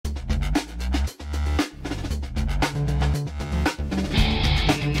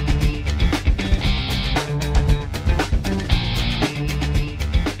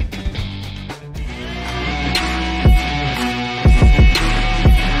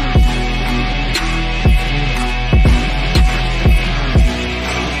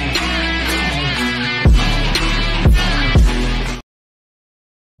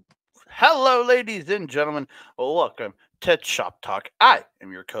Hello, ladies and gentlemen. Welcome to Shop Talk. I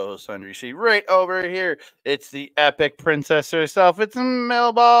am your co-host, Andre. See right over here, it's the epic princess herself. It's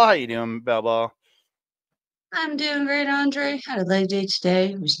Melball. How you doing, Melball? I'm doing great, Andre. Had a leg day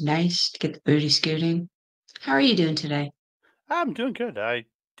today. It was nice to get the booty scooting. How are you doing today? I'm doing good. I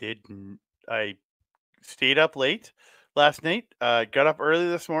stayed up late last night. Got up early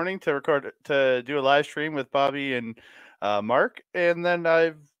this morning to do a live stream with Bobby and Mark, and then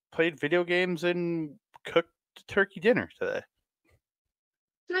I've played video games and cooked turkey dinner today.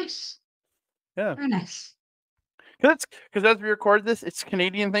 Nice. Yeah. Very nice. Because as we record this, it's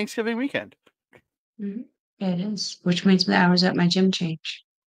Canadian Thanksgiving weekend. Mm-hmm. Yeah, it is. Which means the hours at my gym change.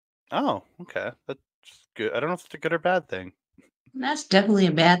 Oh, okay. That's good. I don't know if it's a good or bad thing. That's definitely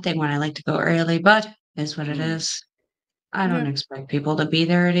a bad thing when I like to go early, but it's what it Hmm. is. I Yeah, don't expect people to be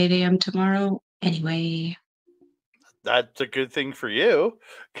there at 8 a.m. tomorrow. Anyway, that's a good thing for you.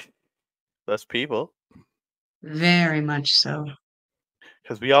 Less people. very much so.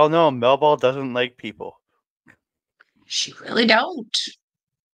 Because we all know Melball doesn't like people. She really don't.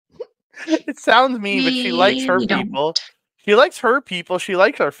 It sounds mean, but she likes her Really don't. people. She likes her people. She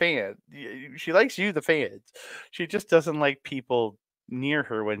likes our fans. She likes you, the fans. She just doesn't like people near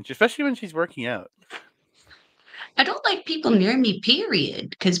her especially when she's working out. I don't like people near me, period,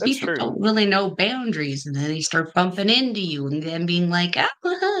 because That's people true. don't really know boundaries, and then they start bumping into you, and then being like, "Ah,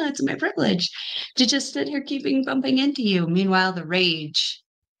 it's my privilege to just sit here keeping bumping into you." Meanwhile, the rage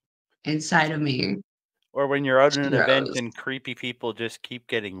inside of me Or when you're out at an event grows. and creepy people just keep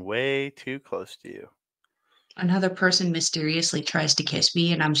getting way too close to you. Another person mysteriously tries to kiss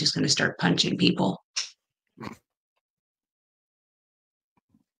me, and I'm just going to start punching people.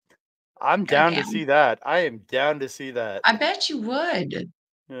 I'm down to see Goddamn. that. I am down to see that. I bet you would.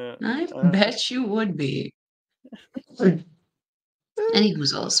 Yeah. I Uh, bet you would be. Any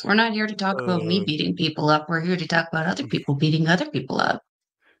whoozles. We're not here to talk about me uh, beating people up. We're here to talk about other people beating other people up.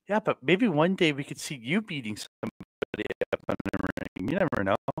 yeah, but maybe one day we could see you beating somebody up on the ring. You never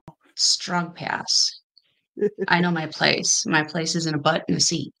know. Strong pass. I know my place. My place is in a butt and a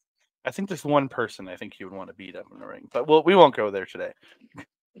seat. I think there's one person I think you would want to beat up in the ring, but we won't go there today.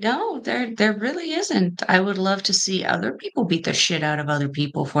 No, there really isn't. I would love to see other people beat the shit out of other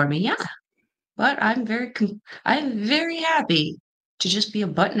people for me. Yeah, but I'm very happy to just be a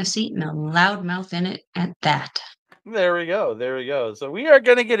butt in a seat and a loud mouth in it at that. There we go. There we go. So we are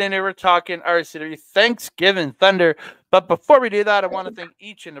going to get into We're talking RCW Thanksgiving Thunder. But before we do that, I want to thank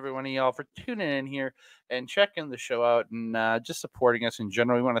each and every one of y'all for tuning in here and checking the show out and just supporting us in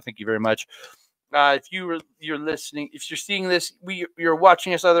general. We want to thank you very much. If you're listening, if you're seeing this, you're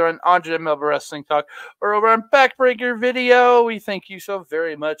watching us either on Andre Melba Wrestling Talk or over on Backbreaker Video. We thank you so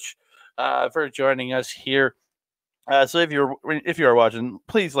very much for joining us here. So if you're watching,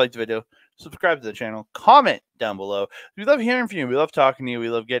 please like the video, subscribe to the channel, comment down below. We love hearing from you. We love talking to you. We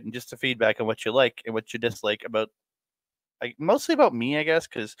love getting just the feedback on what you like and what you dislike about, mostly about me, I guess,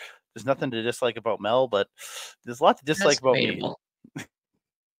 because there's nothing to dislike about Mel, but there's a lot to dislike about Debatable. me.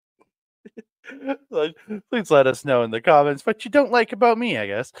 Please let us know in the comments what you don't like about me, I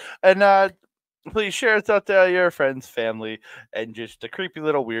guess. And please share it out to your friends, family, and just the creepy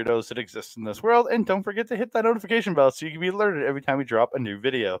little weirdos that exist in this world. And don't forget to hit that notification bell so you can be alerted every time we drop a new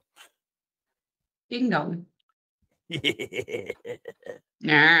video. Ding dong.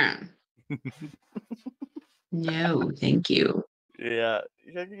 Nah. No, thank you. Yeah,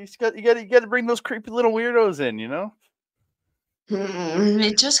 you got to bring those creepy little weirdos in, you know.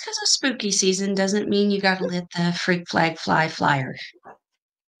 Just because of spooky season doesn't mean you gotta let the freak flag fly flyer.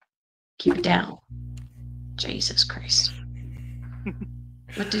 Keep it down. Jesus Christ.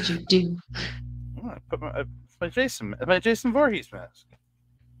 What did you do? I put my Jason Voorhees mask.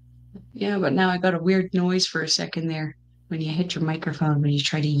 Yeah, but now I got a weird noise for a second there when you hit your microphone when you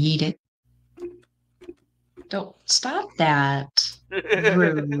try to yeet it. Don't stop that.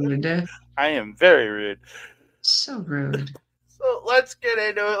 Rude. I am very rude. So rude. So let's get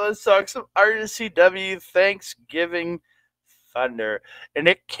into it. Let's talk some RCW Thanksgiving Thunder. And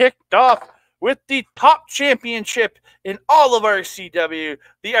it kicked off with the top championship in all of RCW,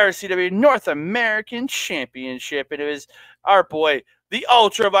 the RCW North American Championship. And it was our boy, the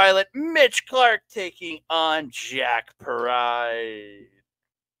ultraviolet Mitch Clarke, taking on Jack Pride.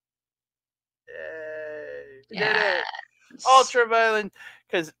 Yay. Yeah. Ultraviolet,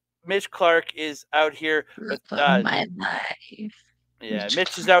 because Mitch Clarke is out here with my life. Yeah,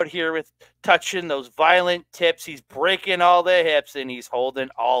 Mitch is out here with touching those violent tips. He's breaking all the hips and he's holding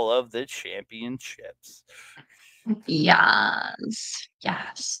all of the championships. Yes.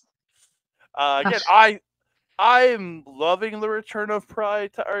 Yes. Again, I'm loving the return of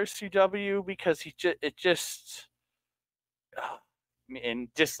Pride to RCW because it just and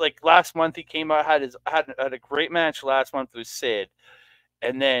just like last month he came out had a great match last month with Sid,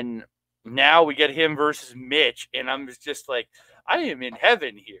 and then now we get him versus Mitch, and I'm just like I am in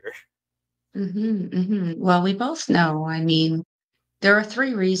heaven here. Well, we both know. I mean, there are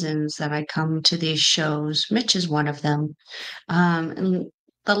three reasons that I come to these shows. Mitch is one of them. And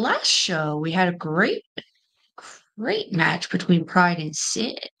the last show, we had a great match between Pride and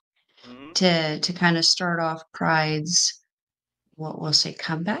Sid Mm-hmm. to kind of start off Pride's, what we'll say,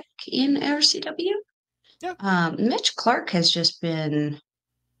 comeback in RCW. Yeah, Mitch Clarke has just been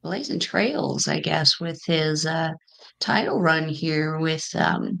blazing trails, I guess, with his title run here with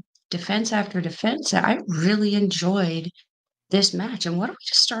defense after defense. I really enjoyed this match. And why don't we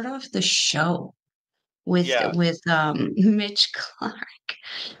just start off the show yeah. with Mitch Clarke?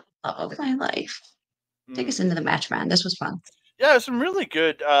 Oh my life. Take Mm. us into the match, man. This was fun. Yeah, some really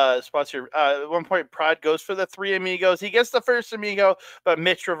good spots here. At one point, Pride goes for the three amigos. He gets the first amigo, but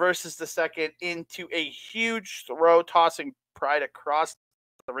Mitch reverses the second into a huge throw, tossing Pride across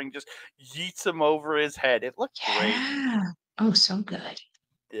the ring, just yeets him over his head. It looked great. Yeah. Oh, so good.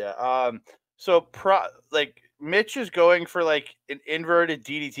 Yeah. So like Mitch is going for like an inverted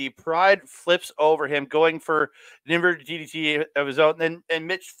DDT. Pride flips over him, going for an inverted DDT of his own. And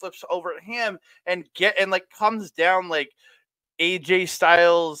Mitch flips over him and like comes down like AJ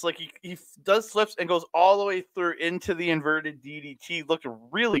Styles, like he does flips and goes all the way through into the inverted DDT. Looked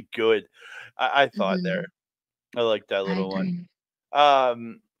really good. I thought there. Mhm. I like that I little one. agree.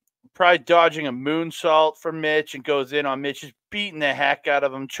 Um, Pride dodging a moonsault from Mitch and goes in on Mitch, just beating the heck out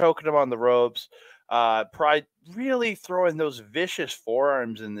of him, choking him on the ropes. Pride really throwing those vicious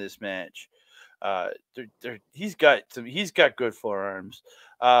forearms in this match. He's got good forearms.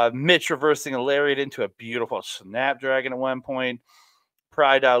 Mitch reversing a lariat into a beautiful snapdragon at one point.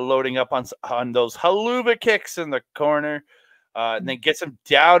 Pride loading up on those haluva kicks in the corner, and then gets him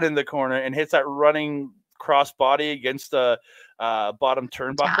down in the corner and hits that running crossbody against the bottom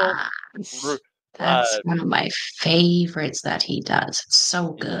turnbuckle. Yes. Uh, That's one of my favorites that he does.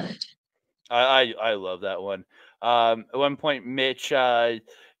 So yeah, good. I love that one. At one point, Mitch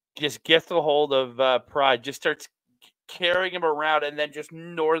just gets a hold of Pride, just starts carrying him around, and then just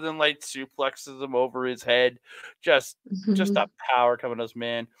Northern Light suplexes him over his head. Just Mhm. that power coming to us,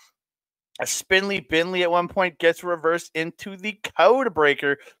 man. A Spinley Binley at one point gets reversed into the code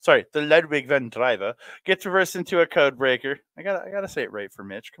breaker. Sorry, the Ludwig van Driver gets reversed into a code breaker. I gotta say it right for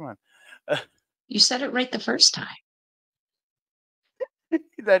Mitch. Come on. You said it right the first time.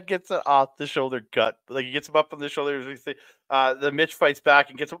 That gets an off the shoulder gut. Like he gets him up on the shoulders. The Mitch fights back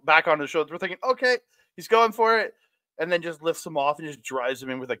and gets him back on the shoulders. We're thinking, okay, he's going for it, and then just lifts him off and just drives him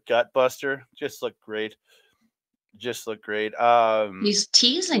in with a gut buster. Just looked great. Just looked great. He's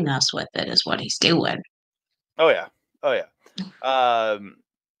teasing us with it, is what he's doing. Oh yeah, oh yeah.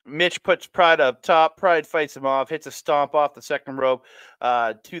 Mitch puts Pride up top. Pride fights him off, hits a stomp off the second rope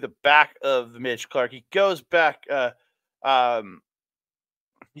to the back of Mitch Clarke. He goes back. Um,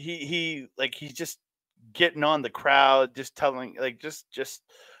 he's just getting on the crowd, just telling like just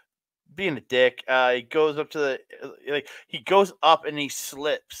being a dick. He goes up to the like he goes up and he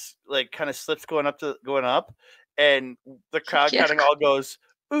slips, like kind of slips going up, and the crowd Yeah, kind of all goes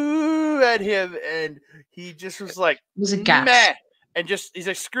ooh at him, and he just was like it was a gasp. meh, and just he's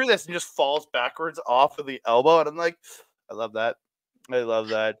like screw this, and just falls backwards off of the elbow, and I'm like, I love that. I love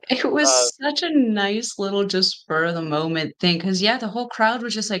that. It Uh, was such a nice little just spur of the moment thing, because yeah, the whole crowd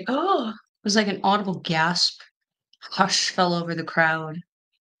was just like, "Oh!" It was like an audible gasp. Hush fell over the crowd.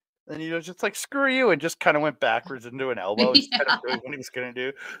 and just like screw you, and just kind of went backwards into an elbow instead of Yeah. doing what he was gonna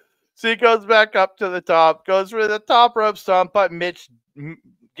do. So he goes back up to the top, goes for the top rope stomp, but Mitch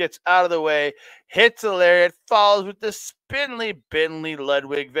gets out of the way, hits a lariat, falls with the Spinley Binley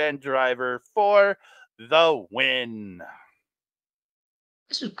Ludwig Van Driver for the win.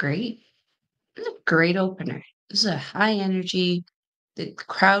 This was great. This is a great opener. This is a high energy. The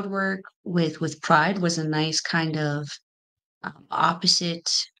crowd work with Pride was a nice kind of opposite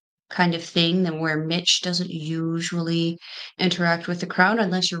kind of thing than where Mitch doesn't usually interact with the crowd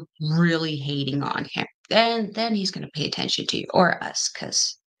unless you're really hating on him. Then he's gonna pay attention to you or us,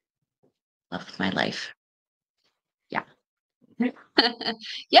 because love of my life. Yeah.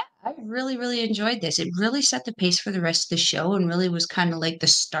 Yeah, I really, really enjoyed this. It really set the pace for the rest of the show and really was kind of like the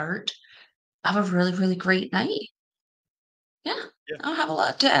start of a really, really great night. Yeah, Yeah. I don't have a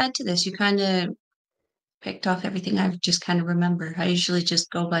lot to add to this. You kind of picked off everything I just kind of remember. I usually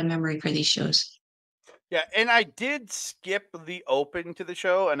just go by memory for these shows. Yeah, and I did skip the open to the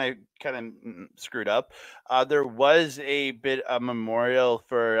show, and I kind of screwed up. There was a memorial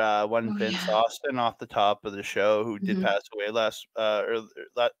for one Oh, Vince yeah. Austin off the top of the show, who did Mhm. pass away last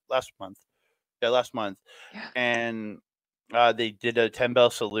month. Yeah, last month, Yeah. and they did a 10 bell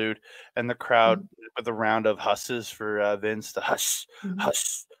salute, and the crowd Mhm. with a round of husses for Vince, the hush, Mhm.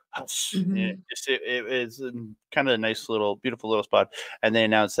 hush, hush. And Mhm. it is kind of a nice little, beautiful little spot. And they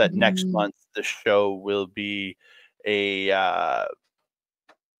announced that next Mhm. month the show will be a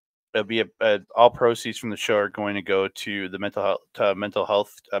it'll be all proceeds from the show are going to go to the mental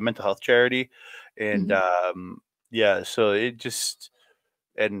health charity, and Mhm. yeah, so it just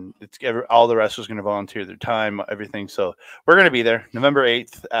and all the rest was going to volunteer their time, everything. So we're going to be there November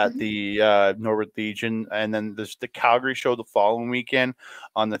 8th at Mhm. the Norwood Legion, and then there's the Calgary show the following weekend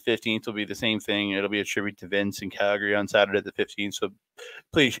on the 15th. Will be the same thing. It'll be a tribute to Vince in Calgary on Saturday the 15th. So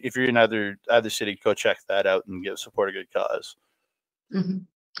please, if you're in other city, go check that out and support a good cause. Mhm.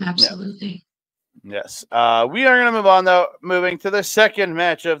 Yeah. Absolutely. Yes. We are going to move on, though, moving to the second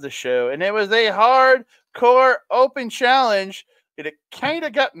match of the show. And it was a hardcore open challenge. It kind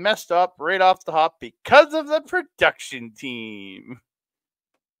of got messed up right off the hop because of the production team.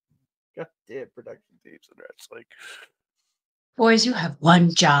 Goddamn production teams in wrestling. Boys, you have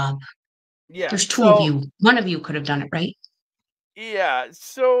one job. Yeah. There's two of So, you. One of you could have done it, right? yeah.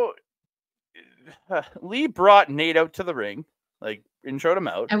 So, Lee brought Nate out to the ring, and showed him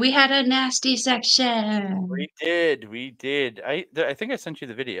out. And we had a nasty section. We did. We did. I think I sent you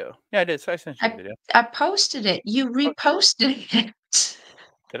the video. Yeah, I did. So I sent you the I video. I posted it. You Oh, did I? reposted it.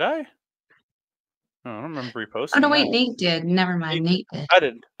 Did I? Oh, I don't remember Oh, no, reposting wait, that. Nate did. Never mind, Nate did. I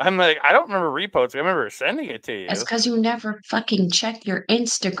didn't. I'm like, I don't remember reposting. I remember sending it to It's you. because you never fucking check your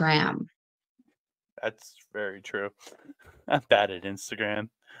Instagram. That's very true. I'm bad at Instagram.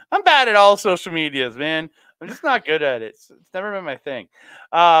 I'm bad at all social medias, man. I'm just not good at it. It's never been my thing.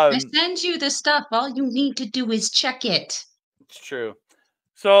 I Um, send you the stuff. All you need to do is check it. it's true.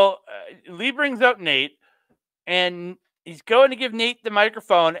 So Lee brings up Nate, and he's going to give Nate the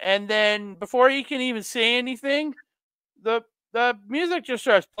microphone, and then before he can even say anything, the the music just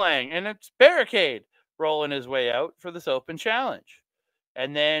starts playing, and it's Barricade rolling his way out for this open challenge.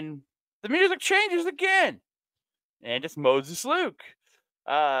 And then the music changes again, and it's Moses Luke,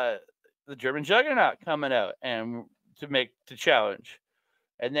 uh, the German Juggernaut, coming out and to challenge.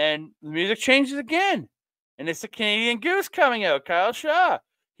 And then the music changes again, and it's the Canadian Goose coming out, Kyle Shaw.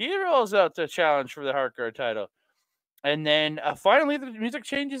 He rolls out to challenge for the hardcore title. And then finally, the music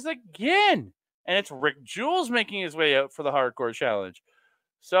changes again, and it's Rick Jules making his way out for the hardcore challenge.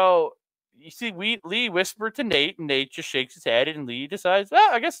 So you see, Lee whispered to Nate, and Nate just shakes his head, and Lee decides,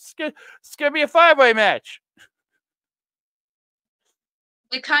 I guess it's gonna be a 5-way match.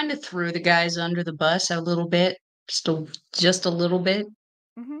 It kind of threw the guys under the bus a little bit, just a little bit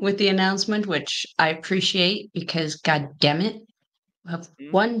Mm-hmm. with the announcement, which I appreciate because, god damn it, you have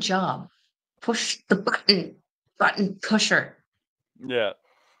Mm-hmm. one job. Push the button pusher. Yeah.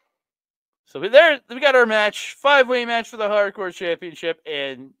 So there we got our match, 5-way match for the hardcore championship,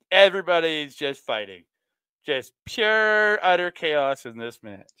 and everybody's just fighting, just pure utter chaos in this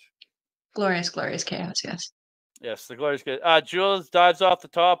match. Glorious, glorious chaos, yes. Yes, the glorious good. Jules dives off the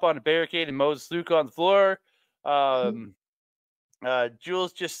top on a barricade and Moses Luke on the floor. Mhm.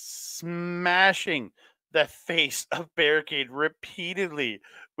 Jules just smashing the face of Barricade repeatedly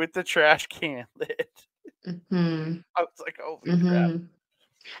with the trash can lid. Mhm. I was like, holy crap. Mhm.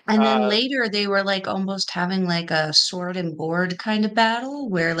 And then Uh, later they were like almost having like a sword and board kind of battle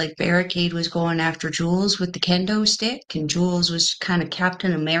where like Barricade was going after Jules with the kendo stick and Jules was kind of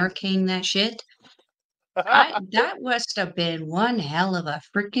Captain Americaing that shit. That must have been one hell of a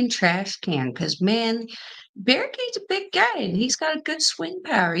freaking trash can because man, Barricade's a big guy and he's got a good swing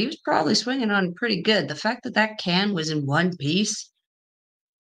power. He was probably swinging on pretty good. The fact that that can was in one piece,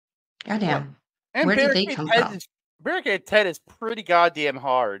 yeah. goddamn, And where did they come from? Barricade's head is pretty goddamn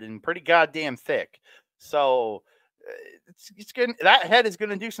hard and pretty goddamn thick. So it's gonna that head is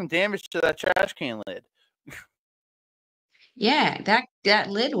gonna do some damage to that trash can lid. Yeah, that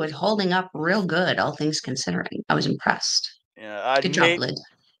lid was holding up real good, all things considering. I was impressed. Yeah, Good job, lid.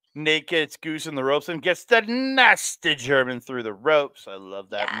 Nate gets Goose in the ropes and gets the nasty German through the ropes. I love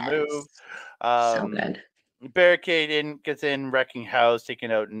that move. Yes. So Um, good. Gets in, wrecking house,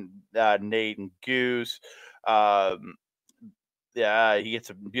 taking out Nate and Goose. Um, yeah, he gets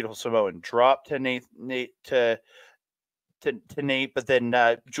a beautiful Samoan drop to Nate, but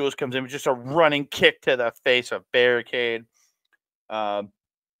then Jules comes in with just a running kick to the face of Barricade. Um,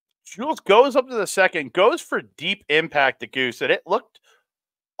 Jules goes up to the second, goes for deep impact to Goose, and it looked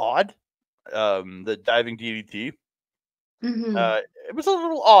odd. the diving DDT. Mhm. It was a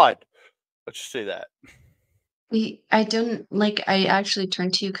little odd. Let's just say that. I didn't like, I actually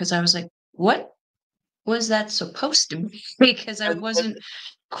turned to you because I was like, "What was that supposed to be?" Because I And wasn't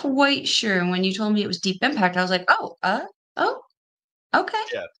quite sure, and when you told me it was Deep Impact, I was like, "Oh, oh, okay,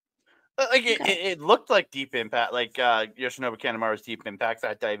 yeah, like okay." it looked like Deep Impact, like Yoshinobu Kanemaru's Deep Impact,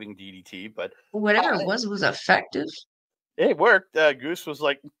 that diving DDT, but Whatever it was effective. it worked. Goose was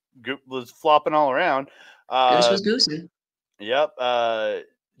like was flopping all around. Goose was Um, goosing. Yep.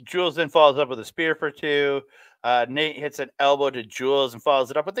 Jules then follows up with a spear for 2. Nate hits an elbow to Jules and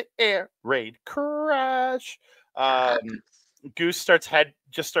follows it up with the air raid crash. Um, Goose starts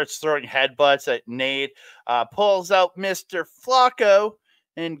throwing headbutts at Nate. Pulls out Mr. Flacco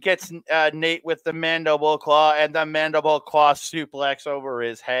and gets Nate with the mandible claw, and the mandible claw suplex over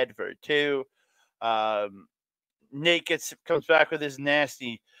his head for 2. Um, Nate comes back with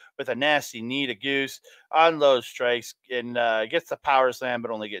a nasty knee to Goose, unloads strikes, and gets the power slam, but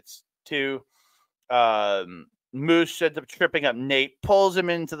only gets 2. Moose ends up tripping up Nate, pulls him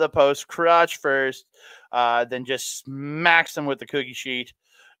into the post, crotch first, then just smacks him with the cookie sheet.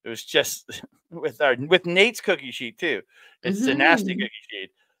 It was just with Nate's cookie sheet too. It's a nasty Mhm. cookie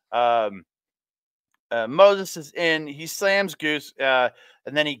sheet. Um, Moses is in. He slams Goose, and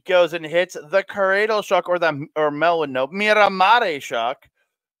then he goes and hits the Cradle Shock, or Mel would know, Miramare Shock.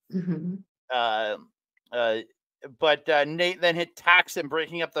 Mhm. Uh, uh, but Nate then attacks him,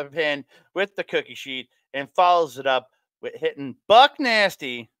 breaking up the pin with the cookie sheet, and follows it up with hitting Buck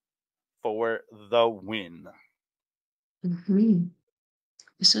Nasty for the win. Mhm.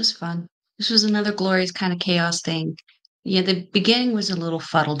 This was fun. This was another glorious kind of chaos thing. Yeah, the beginning was a little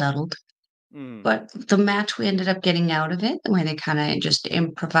fuddle-duddled, Mm. but the match we ended up getting out of it, the way they kinda just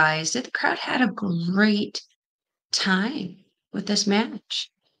improvised it, the crowd had a great time with this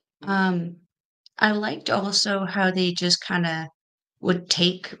match. Mm. Um, I liked also how they just kinda would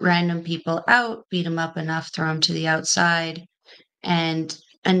take random people out, beat them up enough, throw them to the outside, and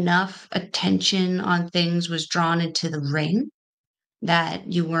enough attention on things was drawn into the ring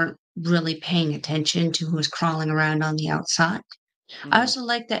that you weren't really paying attention to who was crawling around on the outside. I Mm. also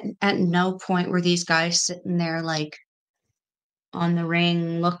like that at no point were these guys sitting there like on the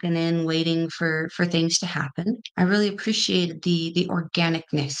ring looking in waiting for things to happen. I really appreciated the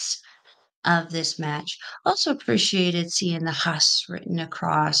organicness of this match. Also appreciated seeing the Huss written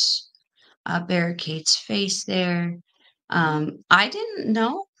across Barricade's face there. Mm. I didn't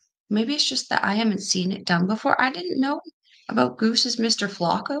know. Maybe it's just that I haven't seen it done before. I didn't know about Goose's Mr.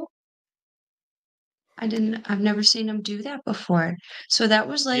 Flacco. I've never seen him do that before. So that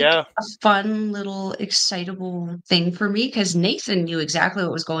was like Yeah. a fun little excitable thing for me because Nathan knew exactly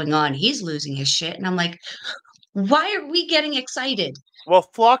what was going on. He's losing his shit. And I'm like, why are we getting excited? Well,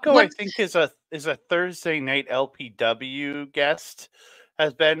 Flacco, I What? think, is a Thursday night LPW guest.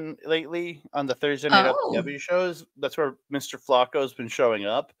 Has been lately on the Thursday night Oh, LPW shows. That's where Mr. Flacco's been showing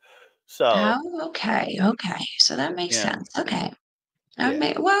up. So oh, okay, okay. So that makes yeah, sense. Okay.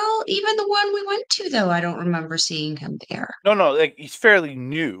 yeah. Well, even the one we went to, though, I don't remember seeing him there. No, like he's fairly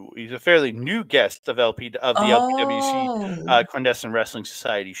new. He's a fairly new guest of the LPWC Oh, Clandestine Wrestling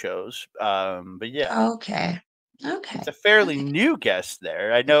Society shows. But yeah, okay. he's Okay. a fairly Okay. new guest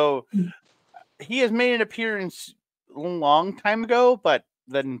there. I know he has made an appearance a long time ago, but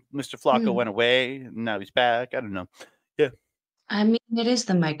then Mr. Flacco Mm. went away, and now he's back. I don't know. Yeah, I mean, it is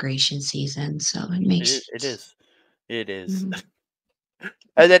the migration season, so it makes it sense. is. It is. Mhm.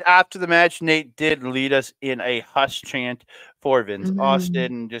 And then after the match, Nate did lead us in a hush chant for Vince Mhm.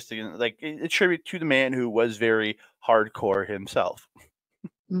 Austin, just to, like a tribute to the man who was very hardcore himself.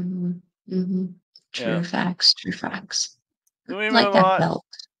 Mhm. Mhm. Yeah. True facts, true facts. I Then we like move that on. belt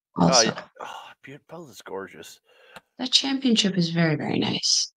Oh also. yeah. Oh, Belle is gorgeous. That championship is very, very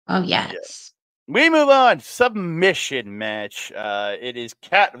nice. Oh, Yeah. yes. We move on. Submission match. It is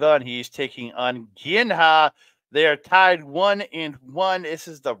Kat Von Hees taking on Ginha. They are tied 1-1. This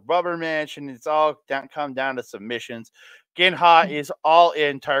is the rubber match, and it's all come down to submissions. Ginha is all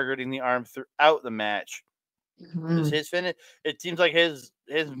in, targeting the arm throughout the match. Is Mhm. his finish? It seems like his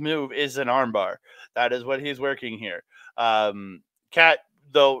move is an armbar. That is what he's working here. Kat,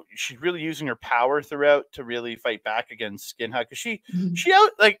 though, she's really using her power throughout to really fight back against Skinhut, because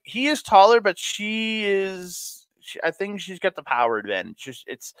Mhm. he is taller, but she is. I think she's got the power advantage.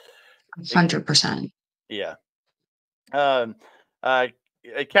 It's like, 100%. yeah. Um, uh,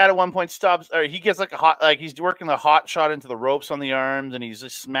 Cat at one point stops, or he gets like he's working the hot shot into the ropes on the arms, and he's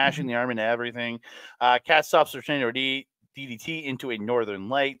just smashing Mhm. the arm into everything. Cat stops her Tornado DDT into a Northern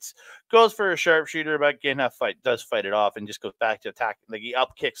Lights, goes for a sharpshooter, but Ginha does fight it off and just goes back to attack. Like he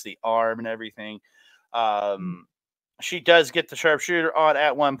up kicks the arm and everything. She does get the sharpshooter on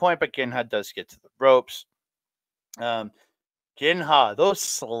at one point, but Ginha does get to the ropes. Ginha, those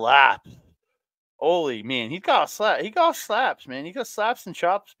slaps. Holy man, he got slaps, man. He got slaps and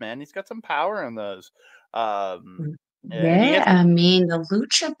chops, man. He's got some power in those. Yeah, I mean, the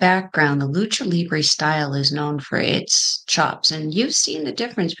lucha background, the lucha libre style is known for its chops. And you've seen the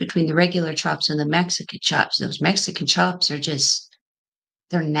difference between the regular chops and the Mexican chops. Those Mexican chops are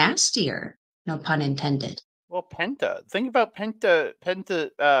they're nastier, no pun intended. Well, Penta. Think about Penta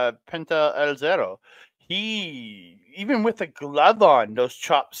El Zero. He, even with a glove on, those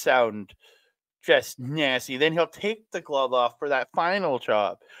chops sound just nasty. Then he'll take the glove off for that final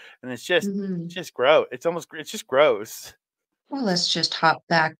chop, and it's just gross. It's just gross. Well, let's just hop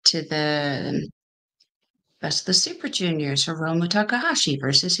back to the best of the Super Juniors, Hiromu Takahashi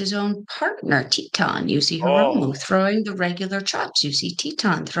versus his own partner, Teton. You see Hiromu throwing the regular chops. You see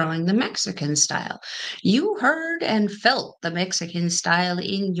Teton throwing the Mexican style. You heard and felt the Mexican style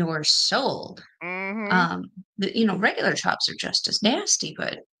in your soul. Regular chops are just as nasty,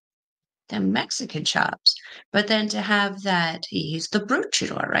 but the Mexican chops. But then to have that, he's the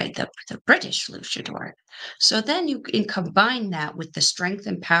luchador, right? The British luchador. So then you can combine that with the strength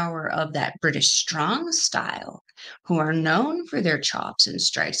and power of that British strong style, who are known for their chops and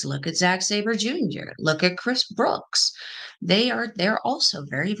strikes. Look at Zack Sabre Jr. Look at Chris Brooks. They're also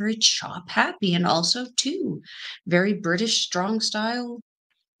very, very chop happy, and also too very British strong style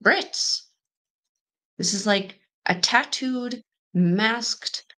Brits. This is like a tattooed,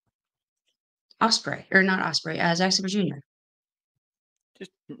 masked Osprey, or not Osprey, Zack Sabre Jr.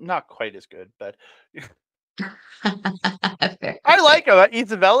 Just not quite as good, but Fair, I like him. He's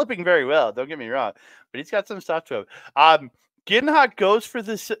developing very well. Don't get me wrong, but he's got some stuff to him. Ginha goes for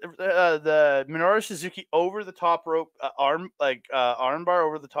this the Minoru Suzuki over the top rope arm bar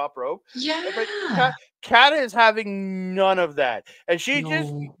over the top rope. Yeah. Kata is having none of that, and she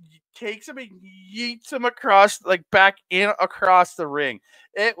just takes him and yeets him across the ring.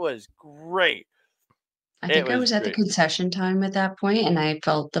 It was great. I think I was at the concession time at that point, and I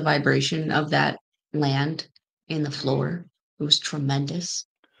felt the vibration of that land in the floor. It was tremendous.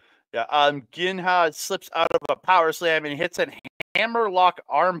 Yeah. Ginha slips out of a power slam and hits a hammerlock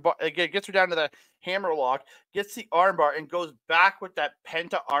armbar. Gets her down to the hammerlock, gets the armbar, and goes back with that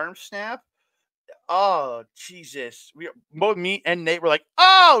penta arm snap. Oh Jesus! Me and Nate were like,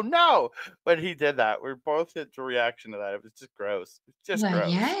 "Oh no!" But he did that. We both hit the reaction to that. It was just gross. It's just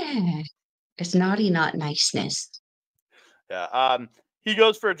gross. Yeah. It's naughty, not niceness. Yeah. He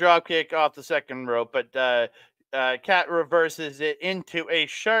goes for a drop kick off the second rope, but Kat reverses it into a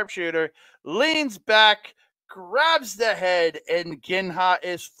sharpshooter, leans back, grabs the head, and Ginha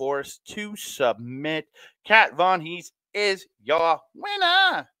is forced to submit. Kat Von Hees is your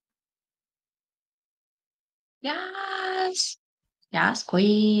winner. Yes. Yes,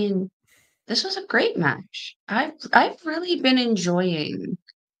 queen. This was a great match. I've really been enjoying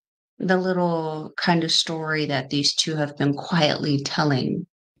the little kind of story that these two have been quietly telling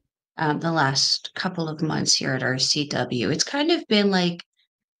the last couple of months here at RCW. It's kind of been like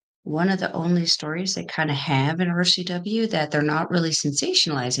one of the only stories they kind of have in RCW that they're not really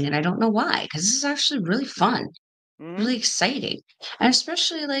sensationalizing. And I don't know why, because this is actually really fun, really exciting. And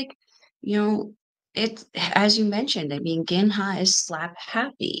especially it, as you mentioned, I mean, Ginha is slap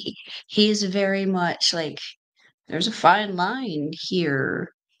happy. He's very much like, there's a fine line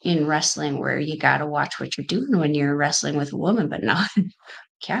here in wrestling where you got to watch what you're doing when you're wrestling with a woman, but not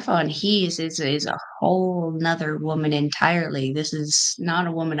Kat Von Hees is a whole nother woman entirely. This is not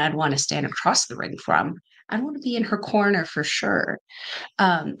a woman I'd want to stand across the ring from. I'd want to be in her corner for sure.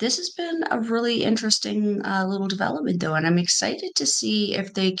 This has been a really interesting little development, though, and I'm excited to see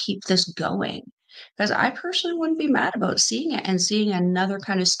if they keep this going. Because I personally wouldn't be mad about seeing it and seeing another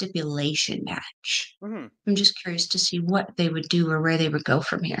kind of stipulation match. I'm just curious to see what they would do or where they would go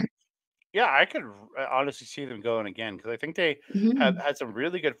from here. Yeah, I could honestly see them going again because I think they have had some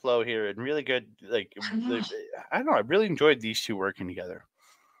really good flow here and really good, I don't know. I really enjoyed these two working together.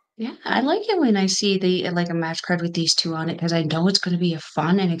 Yeah, I like it when I see a match card with these two on it because I know it's going to be a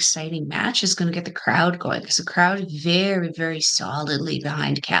fun and exciting match. It's going to get the crowd going because the crowd is very, very solidly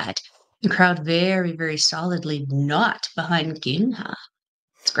behind Kat. The crowd very, very solidly not behind Ginha.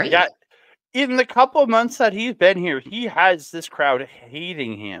 It's great. Yeah, in the couple of months that he's been here, he has this crowd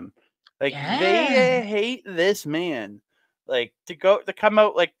hating him. They hate this man. To come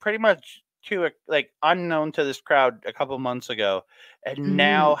out pretty much to like unknown to this crowd a couple months ago, and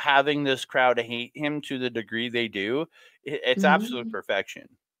now Mhm. having this crowd hate him to the degree they do, it's absolute Mhm. perfection.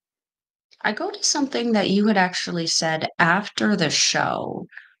 I go to something that you had actually said after the show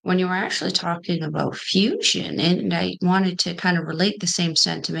when you were actually talking about Fusion, and I wanted to kind of relate the same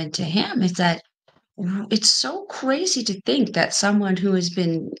sentiment to him, is that it's so crazy to think that someone who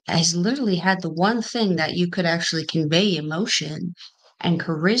has literally had the one thing that you could actually convey emotion and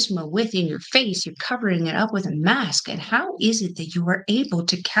charisma with in your face, you're covering it up with a mask. And how is it that you are able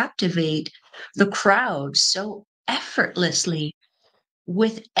to captivate the crowd so effortlessly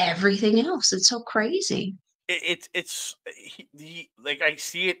with everything else? It's so crazy. It's like I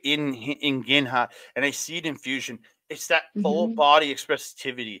see it in Ginha, and I see it in Fusion. It's that full Mhm, body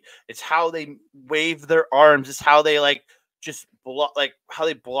expressivity. It's how they wave their arms. It's how they like just block, like how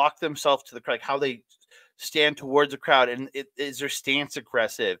they block themselves to the crowd, like how they stand towards the crowd. And is their stance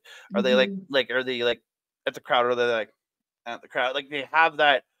aggressive? Are they mhm, are they like at the crowd, or are they like at the crowd? Like they have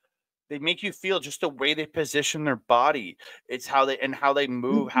that. They make you feel just the way they position their body. It's how they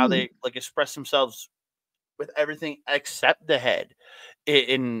move, how mhm, they like express themselves with everything except the head.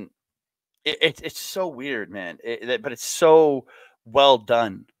 In it's so weird, man. But it's so well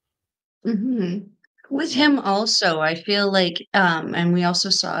done. mhm. With Yeah. him also, I feel like, and we also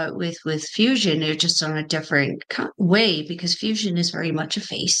saw it with Fusion, it just on a different way because Fusion is very much a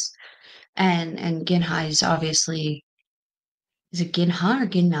face, and Genhai is obviously is it Genha or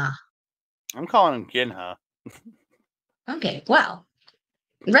Genna? I'm calling him Ginha. Okay, well,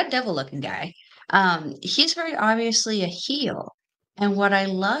 Red Devil looking guy. He's very obviously a heel. And what I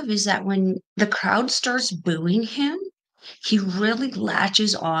love is that when the crowd starts booing him, he really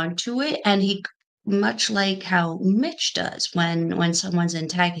latches on to it, and he much like how Mitch does when someone's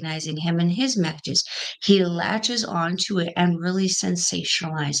antagonizing him in his matches, he latches onto it and really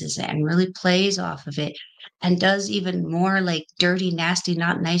sensationalizes it and really plays off of it and does even more like dirty, nasty,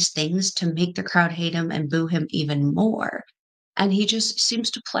 not nice things to make the crowd hate him and boo him even more. And he just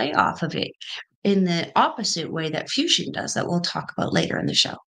seems to play off of it in the opposite way that Fusion does that we'll talk about later in the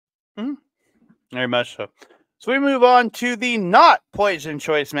show. Mhm. Very much so. So we move on to the not poison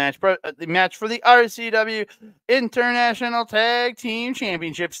choice match, but the match for the RCW International Tag Team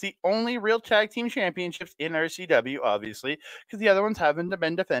Championships, the only real tag team championships in RCW, obviously, because the other ones haven't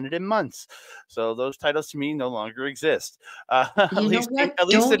been defended in months. So those titles to me no longer exist. You know what? At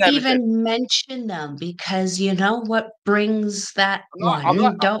least in Don't Edmonton. even mention them because you know what brings that one? I'm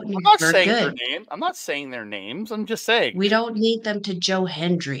not We're saying their good. name. I'm not saying their names. I'm just saying. We don't need them to Joe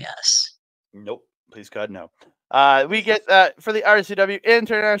Hendry us. Nope. Please God, no. We get for the RCW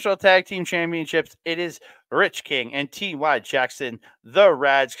International Tag Team Championships. It is Rich King and T.Y. Jackson, the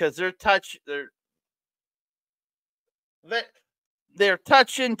Radz, because they're they're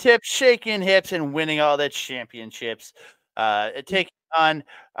touching tips, shaking hips, and winning all the championships. Taking on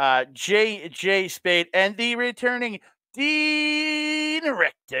JJ Spade and the returning Dean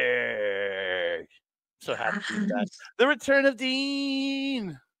Richtor. So happy to see that. Yes. The return of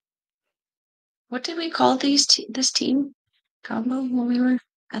Dean. What did we call this team combo when we were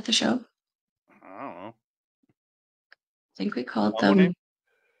at the show? I don't know. I think we called Combo name?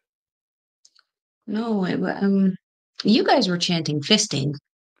 them. No, you guys were chanting fisting.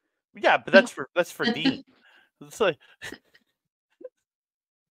 Yeah, but that's for Dean. It's like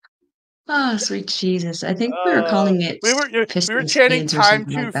Oh, sweet Jesus. I think we were calling it we were fisting chanting spades or time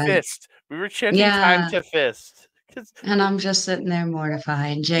something to like that. fist. We were chanting time Yeah, to fist. Because and I'm just sitting there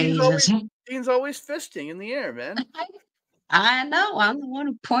mortified. Dean's Jesus. always Dean's always fisting in the air, man. I know, I'm the one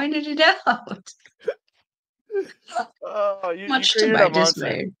who pointed it out, Oh, you much to created my a monster.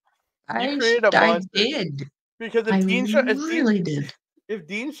 dismay. You I created a I monster. did. Because I really did. if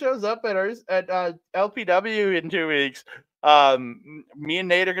Dean shows up at ours at LPW in 2 weeks, me and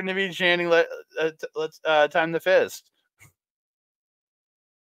Nate are going to be chanting let's time the fist.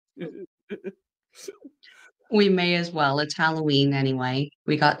 We may as well. It's Halloween anyway.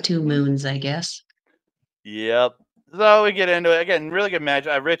 We got 2 moons, I guess. Yep. So we get into it again. Really good match.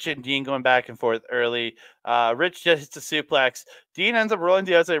 Rich and Dean going back and forth early. Rich just hits a suplex. Dean ends up rolling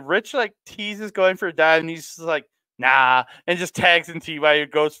to the outside. Rich like teases going for a dive, and he's just like, nah, and just tags in Ty who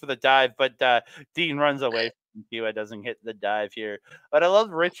goes for the dive. But Dean runs away from Ty, doesn't hit the dive here. But I love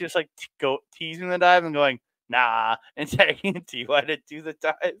Rich just like teasing the dive and going, nah, and tagging Ty to do the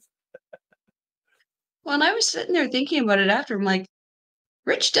dive. Well, and I was sitting there thinking about it after, I'm like,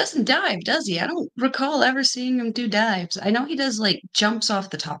 Rich doesn't dive, does he? I don't recall ever seeing him do dives. I know he does, like, jumps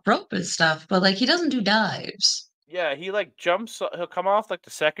off the top rope and stuff, but, like, he doesn't do dives. Yeah, he like jumps. He'll come off like the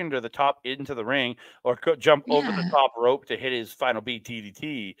second or the top into the ring, or jump over the Yeah, top rope to hit his final beat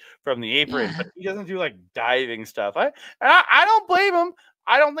DDT from the apron. yeah. But he doesn't do like diving stuff. I don't blame him.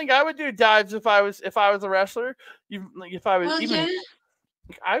 I don't think I would do dives if I was a wrestler. Like, if I was Well, even,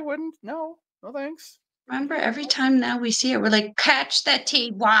 yeah. I wouldn't. No, no thanks. Remember, every time now we see it, we're like, catch that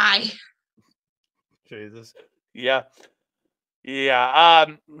TY. Jesus. Yeah. Yeah.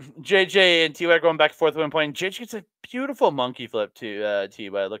 JJ and TY going back and forth at one point. JJ gets a beautiful monkey flip to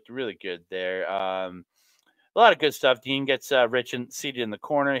TY. Looked really good there. A lot of good stuff. Dean gets Rich and seated in the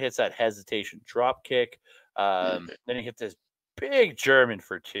corner, hits that hesitation drop kick. Then he hits this big German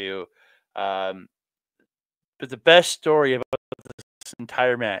for two. But the best story about this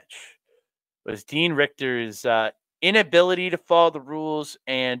entire match was Dean Richtor's inability to follow the rules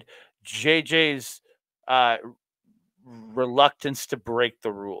and JJ's reluctance to break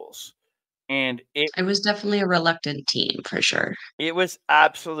the rules. And It was definitely a reluctant team for sure. it was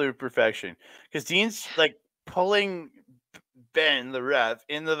absolute perfection because Dean's like pulling Ben, the ref,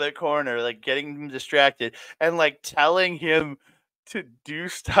 into the corner, like getting him distracted and like telling him to do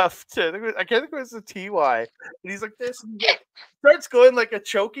stuff to, I can't think it was the TY. And he's like this, and he like starts going like a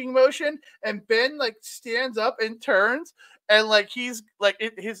choking motion, and Ben like stands up and turns, and like he's like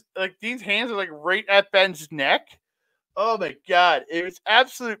his like Dean's hands are like right at Ben's neck. Oh my god, it was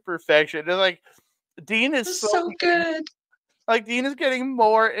absolute perfection. And like Dean It is was so good. like Dean is getting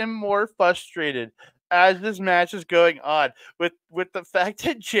more and more frustrated as this match is going on with the fact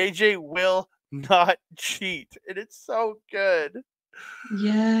that JJ will not cheat, and it's so good.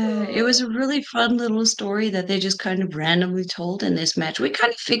 Yeah, it was a really fun little story that they just kind of randomly told in this match. We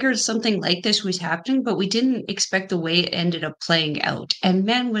kind of figured something like this was happening, but we didn't expect the way it ended up playing out. And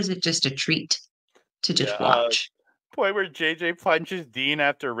man, was it just a treat to Yeah, just watch. point where JJ punches Dean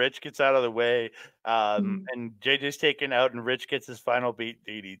after Rich gets out of the way, Mm. and JJ's taken out, and Rich gets his final beat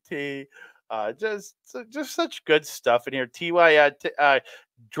DDT. Just such good stuff in here.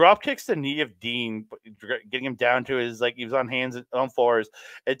 Drop kicks the knee of Dean, getting him down to his like he was on hands on floors,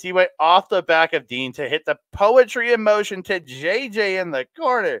 and TY off the back of Dean to hit the poetry in motion to JJ in the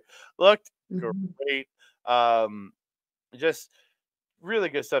corner. Looked Mhm. great. Just really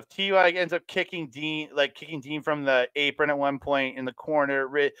good stuff. TY ends up kicking Dean from the apron at one point in the corner.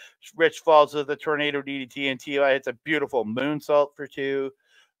 Rich falls with the tornado DDT, and TY hits a beautiful moonsault for two.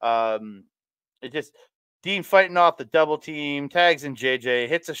 It just Dean fighting off the double team, tags in JJ,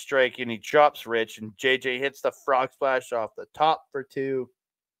 hits a strike, and he drops Rich, and JJ hits the frog splash off the top for two.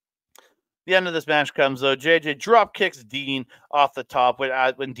 The end of this match comes though. JJ drop kicks Dean off the top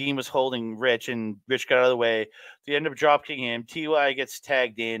when Dean was holding Rich, and Rich got out of the way. The end of drop kicking him. TY gets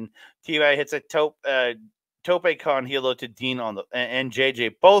tagged in. TY hits a tope con hilo to Dean and JJ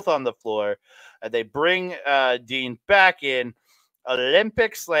both on the floor. They bring Dean back in.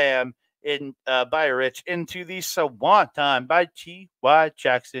 Olympic slam in by Rich into the Swanton by T.Y.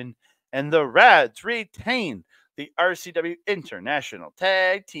 Jackson, and the Radz retain the RCW International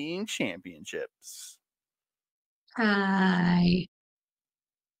Tag Team Championships. Hi.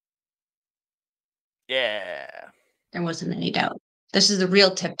 Yeah. There wasn't any doubt. This is the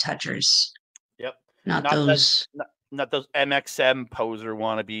real tip touchers, Yep. not Not that those. not those MXM poser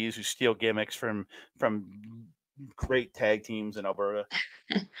wannabes who steal gimmicks from great tag teams in Alberta.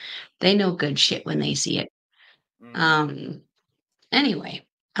 They know good shit when they see it. Mm. Um, anyway,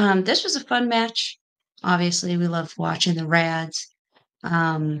 this was a fun match. Obviously, we love watching the Rads.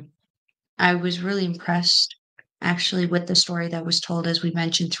 Um, I was really impressed actually with the story that was told, as we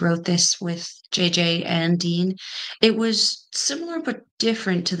mentioned throughout this with JJ and Dean. It was similar but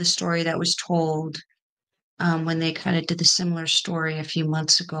different to the story that was told when they kind of did the similar story a few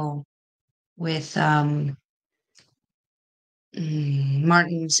months ago with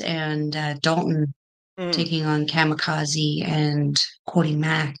Martins and Dalton Mm. taking on Kamikaze and Cody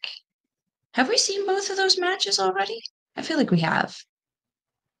Mac. Have we seen both of those matches already? I feel like we have.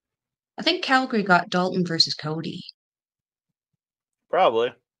 I think Calgary got Dalton versus Cody.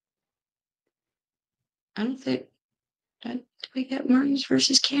 Probably. I don't think did we get Martins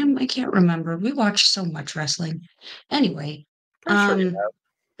versus Cam? I can't remember. We watched so much wrestling. Anyway, Pretty sure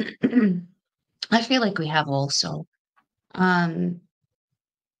we have. I feel like we have also. Um,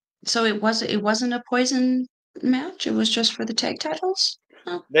 so it wasn't a poison match. It was just for the tag titles.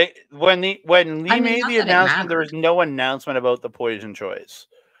 Oh, When I Lee mean, made not the that it announcement, there mattered. was no announcement about the poison choice.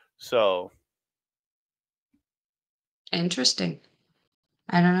 So Interesting.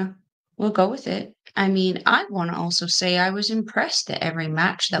 I don't know. We'll go with it. I mean, I want to also say I was impressed that every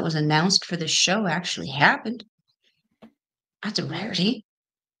match that was announced for the show actually happened. That's a rarity.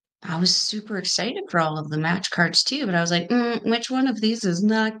 I was super excited for all of the match cards too, but I was like, which one of these is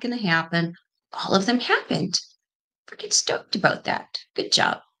not going to happen? All of them happened. Freaking stoked about that. Good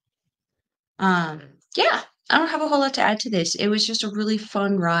job. Yeah, I don't have a whole lot to add to this. It was just a really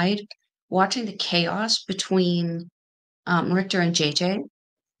fun ride watching the chaos between Richtor and JJ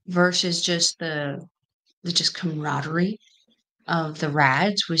versus just the just camaraderie of the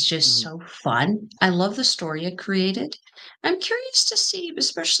Radz was just Mhm. so fun. I love the story it created. I'm curious to see,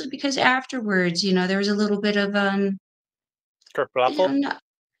 especially because afterwards, there was a little bit of Kerfluffle? not,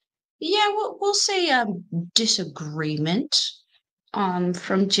 yeah, we'll say disagreement from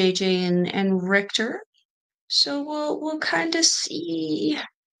JJ and Richtor. So we'll kind of see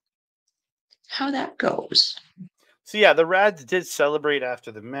how that goes. So yeah, the Rads did celebrate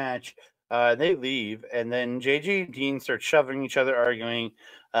after the match. They leave, and then JJ and Dean start shoving each other, arguing.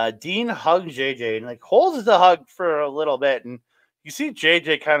 Dean hugs JJ and like holds the hug for a little bit, and you see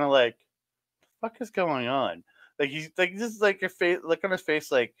JJ kind of like, "What is going on?" Like he's like this is like your face, look on his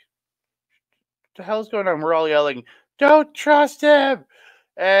face, like, "What the hell's going on?" We're all yelling, "Don't trust him!"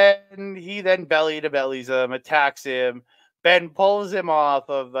 And he then belly to bellies him, attacks him. Ben pulls him off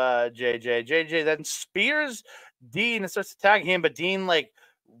of JJ. JJ then spears Dean and starts attacking him, but Dean like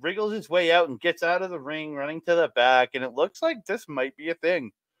wriggles his way out and gets out of the ring, running to the back. And it looks like this might be a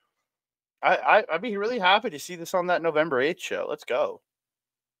thing. I'd be really happy to see this on that November 8th show. Let's go.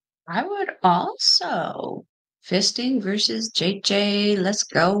 I would also fisting versus JJ. Let's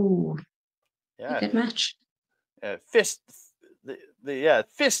go. A Yeah, good match. fist. Yeah,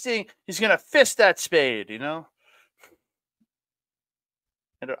 fisting. He's gonna fist that Spade.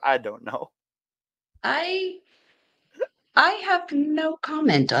 I don't know. I I have no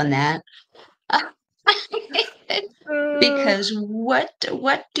comment on that. Uh, Because what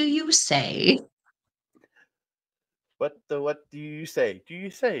do you say? what do you say? Do you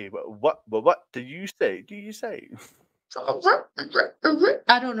say what do you say? Do you say?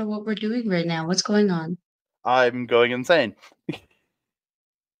 I don't know what we're doing right now. What's going on? I'm going insane.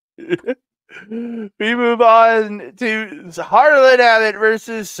 We move on to Harlan Abbott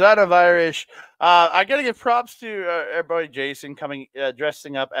versus Son of Irish. I gotta give props to our buddy Jason coming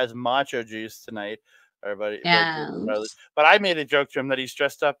dressing up as Macho Juice tonight. Our buddy Jason, Yes. but I made a joke to him that he's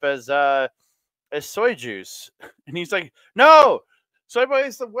dressed up as soy juice, and he's like, "No, soy boy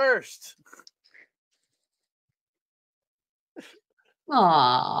is the worst."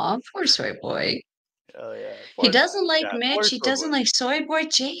 Aw, poor soy boy. Oh yeah, He poor doesn't like yeah, Mitch. poor He soy doesn't boy. like soy boy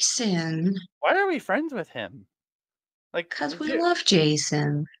Jason. Why are we friends with him? Like, Because we dude, love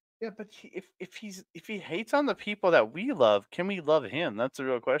Jason. yeah, but if he hates on the people that we love, can we love him? That's the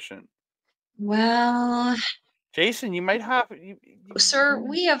real question. Well, Jason, you might have sir,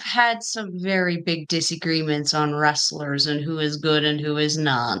 we have had some very big disagreements on wrestlers and who is good and who is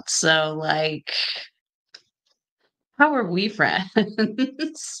not. So, like, how are we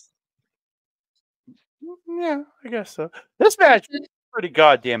friends? yeah, I guess so. This match is pretty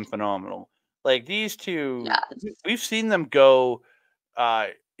goddamn phenomenal. Like these two, Yeah. we've seen them go uh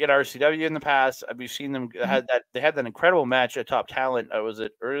in RCW in the past. We've seen them Mhm. had that they had that incredible match at Top Talent. Was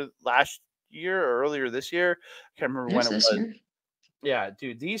it last year or earlier this year? I can't remember when There's it this was. year. Yeah,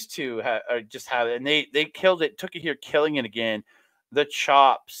 dude, these two are just have it, and they killed it. Took it here, killing it again. The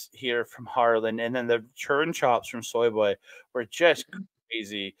chops here from Harlan, and then the churn chops from Soy Boy were just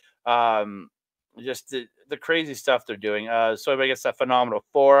crazy. Um, just the crazy stuff they're doing. Soy Boy gets that phenomenal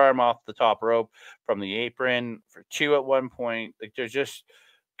forearm off the top rope from the apron for two at one point. Like they're just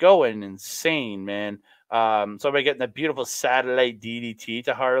going insane, man. Soy Boy getting that beautiful satellite DDT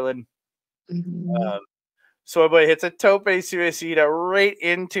to Harlan. Mhm. Soy Boy hits a tope suicida right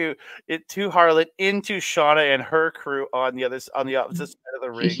into Harlan, into Shauna and her crew on the opposite side of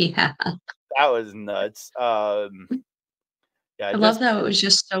the ring. Yeah. That was nuts. Yeah, I love just that it was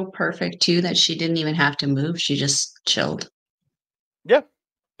just so perfect too that she didn't even have to move. She just chilled. yeah,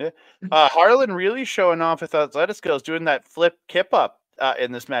 yeah. Harlan really showing off his athletic skills, doing that flip kip up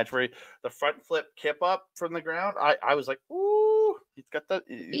in this match, where the front flip kip up from the ground. I was like, ooh, he's got that.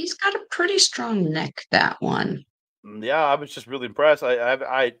 He's got a pretty strong neck, that one. Yeah, I was just really impressed. I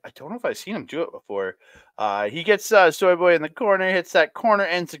don't know if I've seen him do it before. He gets Soy Boy in the corner, hits that corner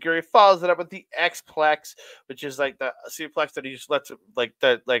ensecure, follows it up with the X-Plex, which is like the suplex that he just lets like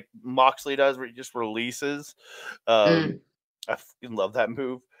that like Moxley does, where he just releases. Um, Mm. I fucking love that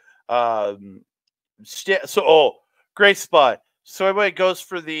move. Um, great spot. Soy Boy goes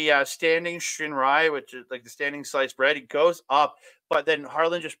for the standing Shinrai, which is like the standing sliced bread. He goes up, but then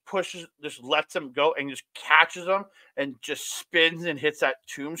Harlan just lets him go and just catches him and just spins and hits that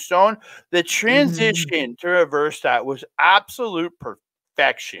tombstone. The Mhm. transition to reverse that was absolute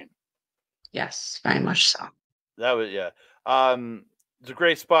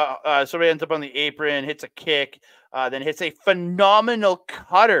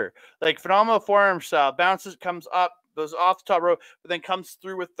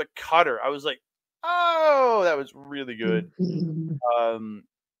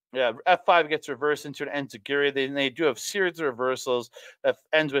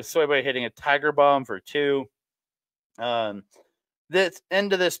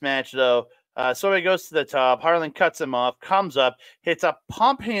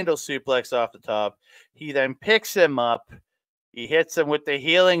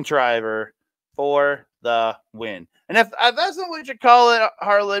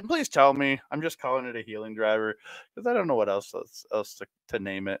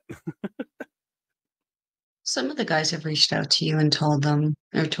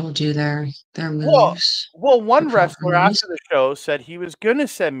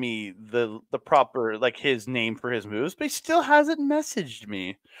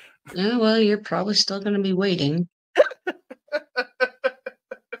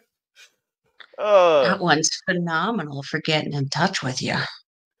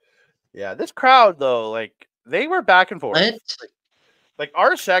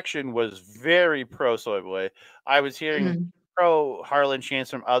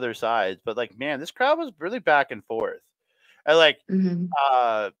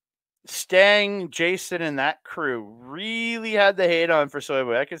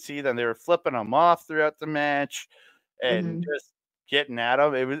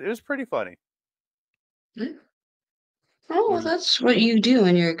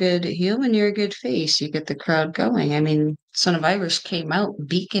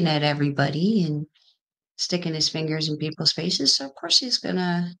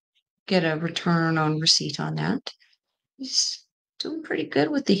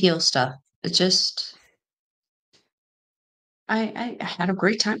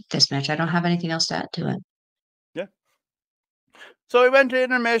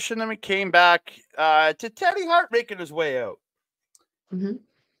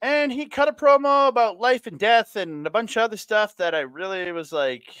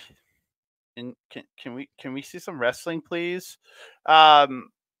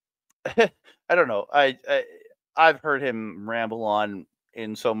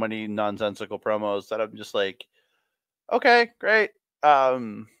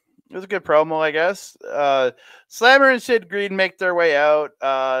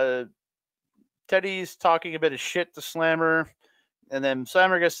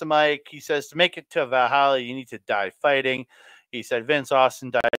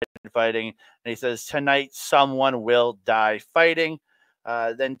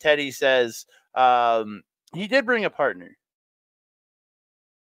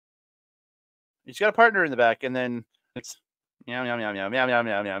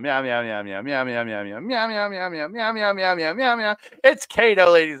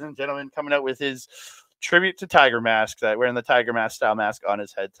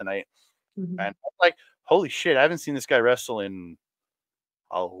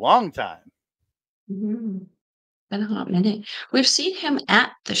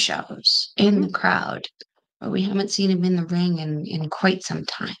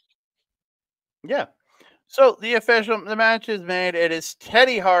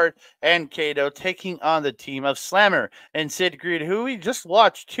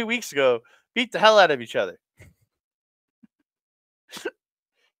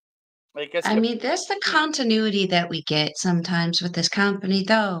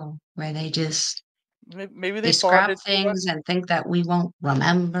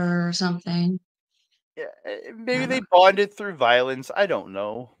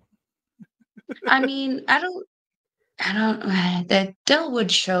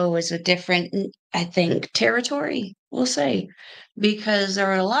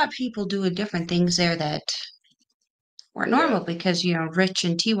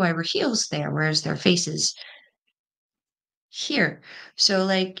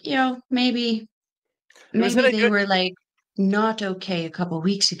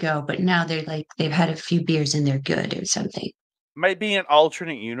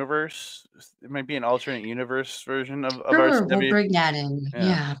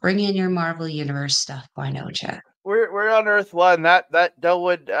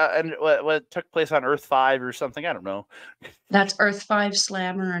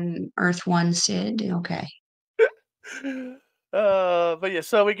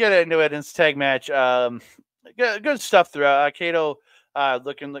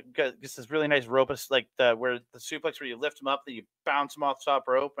looking just this really nice rope, like where the suplex where you lift him up, then you bounce him off the top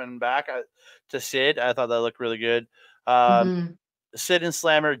rope and back to Sid. I thought that looked really good. Sid and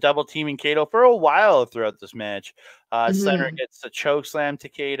Slammer double teaming Kato for a while throughout this match. Slammer gets a choke slam to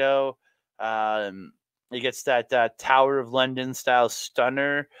Kato. He gets that Tower of London style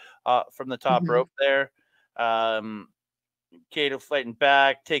stunner from the top rope there. Kato fighting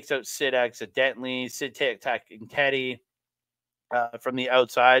back, takes out Sid accidentally. Sid attacking Teddy from the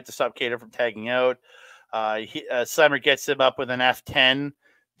outside to stop Kato from tagging out. Slammer gets him up with an F10,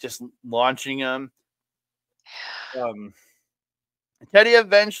 just launching him. Teddy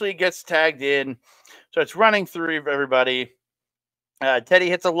eventually gets tagged in, so it's running through everybody. Teddy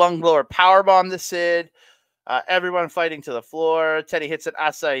hits a lung blower powerbomb to Sid. Everyone fighting to the floor. Teddy hits an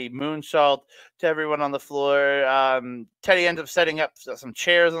acai moonsault to everyone on the floor. Teddy ends up setting up some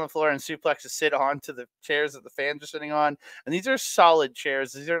chairs on the floor and suplexes Sid onto the chairs that the fans are sitting on. And these are solid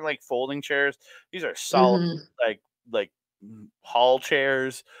chairs. These aren't like folding chairs. These are solid, like hall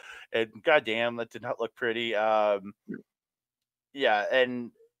chairs. And goddamn, that did not look pretty. Yeah,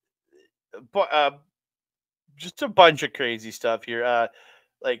 and just a bunch of crazy stuff here.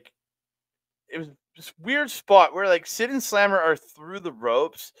 Like it was this weird spot where like Sid and Slammer are through the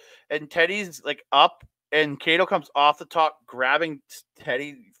ropes and Teddy's like up and Kato comes off the top, grabbing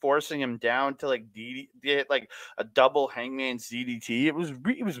Teddy, forcing him down to like hit like a double hangman's DDT.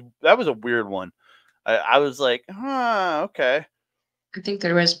 That was a weird one. I was like, okay. I think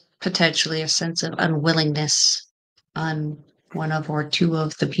there was potentially a sense of unwillingness on one of or two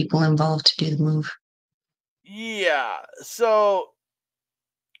of the people involved to do the move. Yeah. So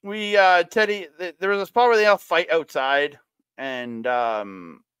Teddy, there was a spot where they all fight outside, and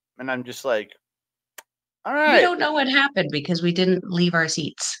I'm just like, all right. We don't know what happened because we didn't leave our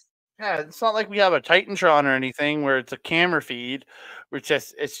seats. Yeah, it's not like we have a Titantron or anything where it's a camera feed.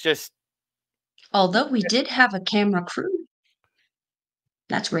 It's just. Although we did have a camera crew.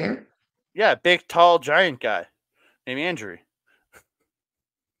 That's rare. Yeah, big, tall, giant guy named Andrew.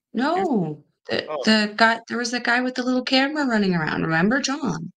 No, the guy. There was a guy with the little camera running around. Remember,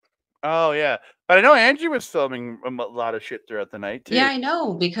 John? Oh yeah, but I know Andrew was filming a lot of shit throughout the night too. Yeah, I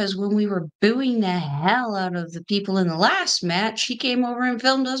know, because when we were booing the hell out of the people in the last match, he came over and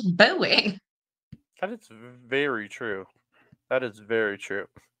filmed us booing. That is very true. That is very true.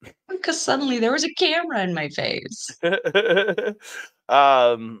 Because suddenly there was a camera in my face.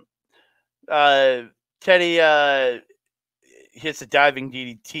 Teddy hits a diving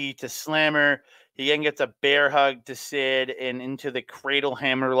DDT to Slammer. He then gets a bear hug to Sid and into the cradle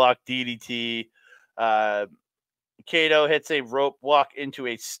hammerlock DDT. Kato hits a rope walk into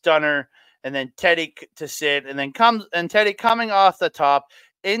a stunner, and then Teddy to Sid, and then Teddy coming off the top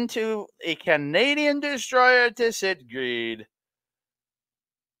into a Canadian destroyer to Sid Greed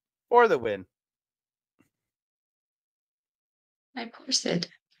for the win. My poor Sid.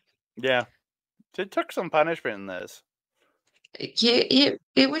 Yeah, Sid took some punishment in this. Yeah,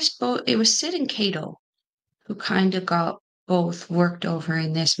 it was Sid and Kato who kind of got both worked over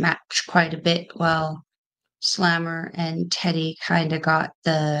in this match quite a bit, while Slammer and Teddy kind of got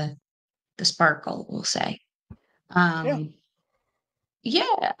the sparkle, we'll say. Yeah,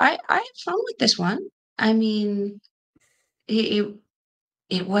 I had fun with this one. I mean, it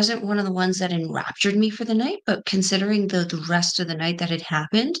wasn't one of the ones that enraptured me for the night, but considering the rest of the night that had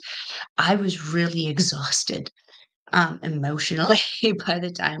happened, I was really exhausted emotionally by the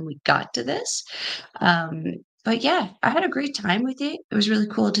time we got to this. But yeah, I had a great time with it. It was really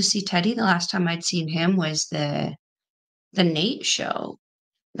cool to see Teddy. The last time I'd seen him was the Nate show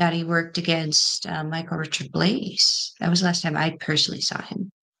that he worked against Michael Richard Blaze. That was the last time I personally saw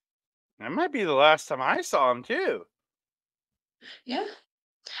him. That might be the last time I saw him too. Yeah.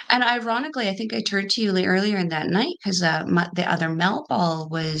 And ironically, I think I turned to you earlier in that night because the other Melball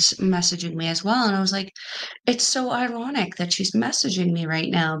was messaging me as well. And I was like, it's so ironic that she's messaging me right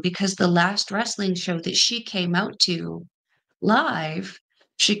now because the last wrestling show that she came out to live,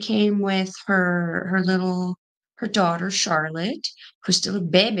 she came with her daughter, Charlotte, who's still a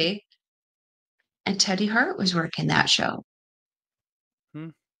baby. And Teddy Hart was working that show.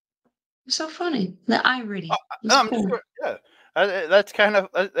 So funny. The irony. Cool. Yeah. That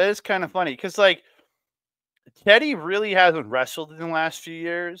is kind of funny because like Teddy really hasn't wrestled in the last few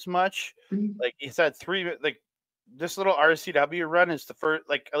years much. Like he's had this little RCW run is the first,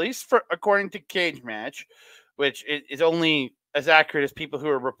 like at least for according to Cage Match, which is only as accurate as people who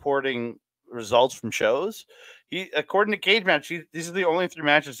are reporting results from shows. According to Cage Match, these are the only 3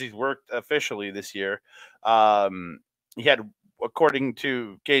 matches he's worked officially this year. He had, according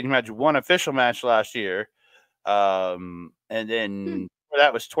to Cage Match, 1 official match last year. And then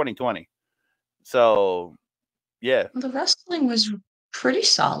that was 2020. So, yeah. The wrestling was pretty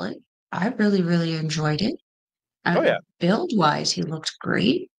solid. I really, really enjoyed it. Oh, yeah. Build-wise, he looked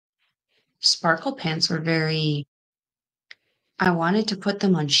great. Sparkle pants were very I wanted to put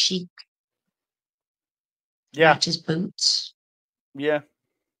them on chic, Yeah. match his boots. Yeah.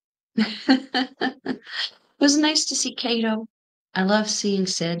 It was nice to see Kato. I love seeing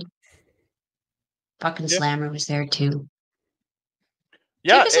Sid. Fucking Yeah. Slammer was there too.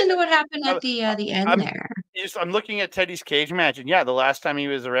 Yeah. Take us into what happened at the end I'm there. I'm looking at Teddy's cage match, and yeah, the last time he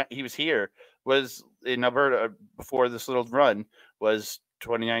was here was in Alberta before this little run was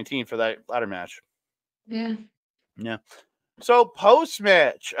 2019 for that ladder match. Yeah. Yeah. So post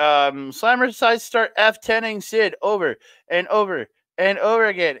match, Slammer decides to start F10ing Sid over and over and over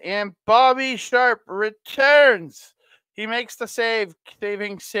again, and Bobby Sharp returns. He makes the save,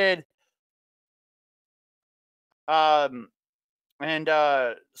 saving Sid. And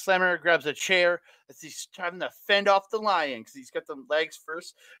Slammer grabs a chair as he's trying to fend off the lion because he's got the legs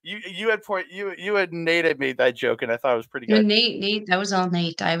first. You had Nate had made that joke, and I thought it was pretty good. Nate, that was all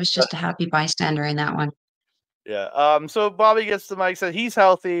Nate. I was just a happy bystander in that one. Yeah. So Bobby gets the mic, said he's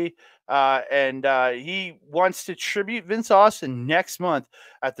healthy, and he wants to tribute Vince Austin next month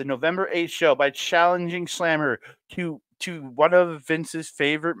at the November 8th show by challenging Slammer to one of Vince's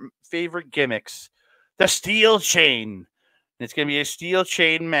favorite gimmicks, the steel chain. It's going to be a steel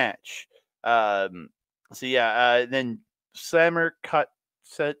chain match. So yeah, then Slammer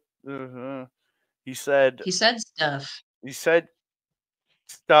said he said stuff. He said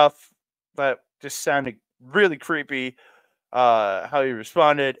stuff that just sounded really creepy. How he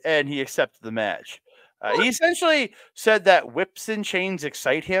responded, and he accepted the match. He essentially said that whips and chains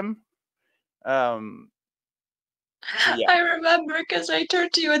excite him. So yeah. I remember because I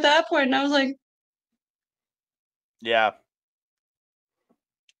turned to you at that point, and I was like, yeah.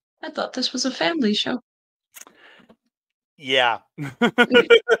 I thought this was a family show. Yeah. But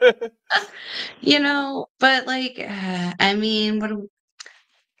like, I mean,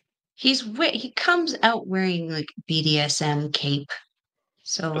 he comes out wearing like BDSM cape.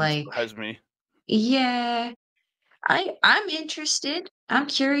 So like, has me. Yeah, I'm interested. I'm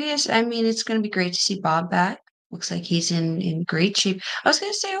curious. I mean, it's going to be great to see Bob back. Looks like he's in great shape. I was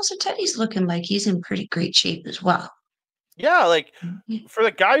going to say also Teddy's looking like he's in pretty great shape as well. Yeah, like for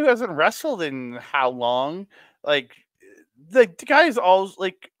the guy who hasn't wrestled in how long, like the guy is always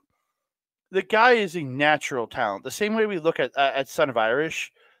like the guy is a natural talent. The same way we look at Son of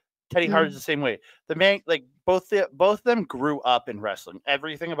Irish, Teddy Hart is the same way. The man, like both of them grew up in wrestling.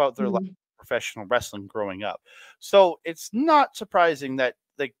 Everything about their life, professional wrestling growing up. So it's not surprising that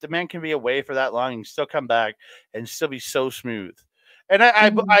like the man can be away for that long and still come back and still be so smooth. And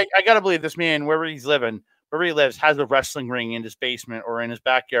I gotta believe this man, wherever he lives, has a wrestling ring in his basement or in his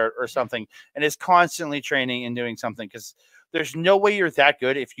backyard or something, and is constantly training and doing something because there's no way you're that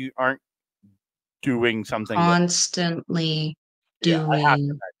good if you aren't doing something constantly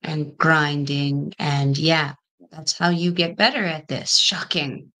doing and grinding, and that's how you get better at this.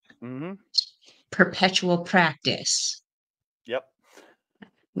 Shocking. Perpetual practice. Yep.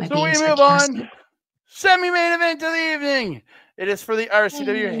 So we move on. Semi-main event of the evening. It is for the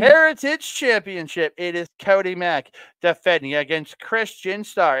RCW Heritage Championship. It is Cody Mac defending against Christian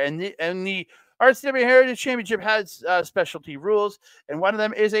Starr, and the RCW Heritage Championship has specialty rules, and one of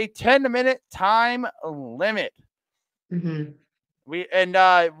them is a 10-minute time limit. We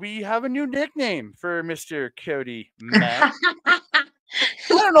have a new nickname for Mr. Cody Mac. I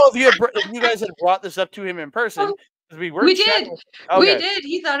don't know if you guys had brought this up to him in person. We did. Okay. We did.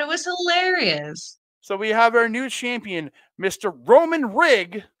 He thought it was hilarious. So we have our new champion, Mr. Roman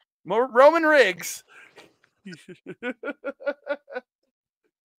Riggs.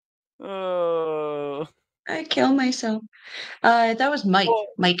 Oh. I kill myself. That was Mike.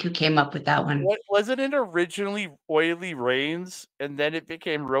 Mike who came up with that one. Wasn't it originally Oily Reigns, and then it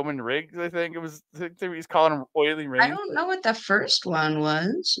became Roman Riggs? I think he's calling him Oily Reigns. I don't know what the first one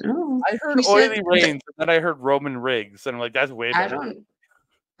was. No, I heard Oily Reigns, and then I heard Roman Riggs, and I'm like, that's way better.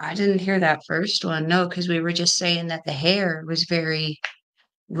 I didn't hear that first one. No, because we were just saying that the hair was very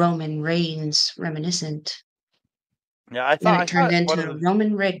Roman Reigns reminiscent. Yeah, I thought it turned into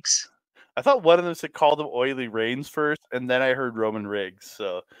Roman Riggs. I thought one of them said called him Oily Reigns first, and then I heard Roman Riggs.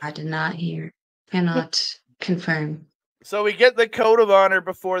 So I did not hear. Cannot confirm. So we get the code of honor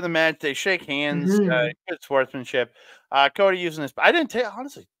before the match. They shake hands. Good sportsmanship. Cody using this. I didn't take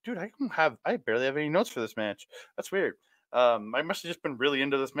honestly, dude. I barely have any notes for this match. That's weird. I must have just been really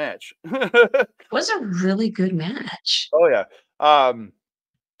into this match. It was a really good match. Oh yeah.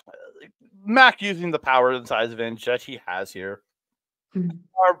 Mac using the power and size advantage that he has here. Mm-hmm.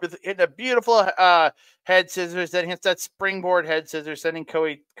 Hitting a beautiful head scissors, then hits that springboard head scissors, sending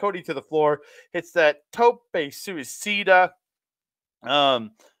Cody to the floor. Hits that tope suicida.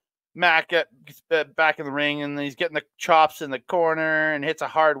 Mac gets back in the ring, and he's getting the chops in the corner and hits a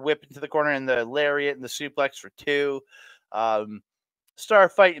hard whip into the corner and the lariat and the suplex for 2. Starr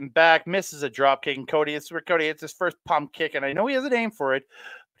fighting back, misses a drop kick, and Cody hits his first pump kick, and I know he has a name for it,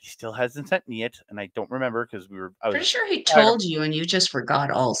 but he still hasn't sent me it, and I don't remember because Pretty sure he told you and you just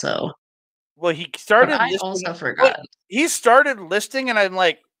forgot also. Well, he started But I listing. also forgot. He started listing, and I'm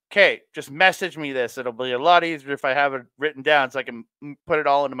like, okay, just message me this. It'll be a lot easier if I have it written down so I can put it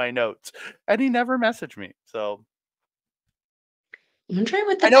all into my notes. And he never messaged me. So Andre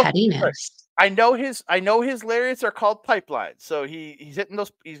with the pettiness. I know his lariats are called pipelines. So he's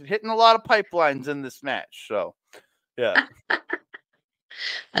hitting a lot of pipelines in this match. So yeah.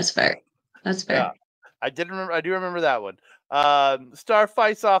 That's fair. That's fair. Yeah. I do remember that one. Starr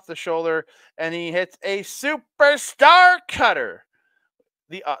fights off the shoulder and he hits a superstar cutter.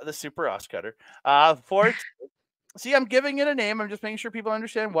 The super os cutter. See, I'm giving it a name. I'm just making sure people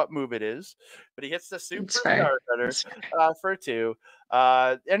understand what move it is. But he hits the superstar cutter for 2.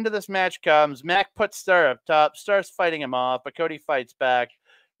 End of this match comes. Mac puts Starr up top. Starr's fighting him off, but Cody fights back.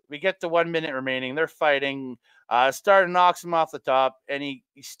 We get to 1 minute remaining. They're fighting. Starr knocks him off the top, and he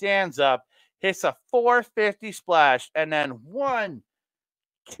stands up, hits a 450 splash, and then 1,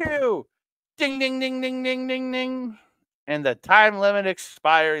 2, ding, ding, ding, ding, ding, ding, ding. And the time limit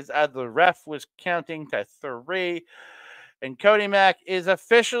expires as the ref was counting to 3. And Cody Mac is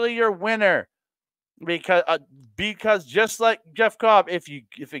officially your winner. Because just like Jeff Cobb, if you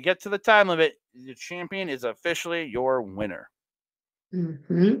get to the time limit, the champion is officially your winner.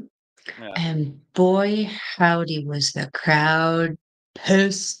 Mm-hmm. Yeah. And boy, howdy was the crowd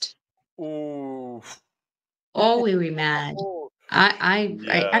pissed. Ooh. Oh, we were mad. I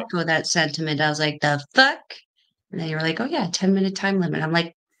echo that sentiment. I was like, the fuck? And then you were like, oh yeah, 10-minute time limit. I'm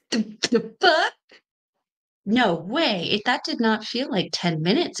like, the fuck? No way. That did not feel like 10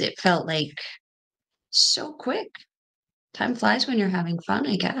 minutes. It felt like so quick. Time flies when you're having fun,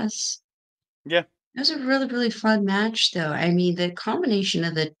 I guess. Yeah. It was a really, really fun match, though. I mean, the combination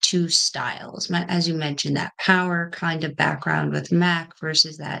of the 2 styles, as you mentioned, that power kind of background with Mac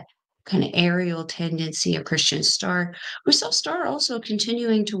versus that kind of aerial tendency of Christian Starr. We saw Starr also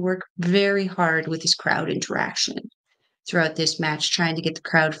continuing to work very hard with his crowd interaction throughout this match, trying to get the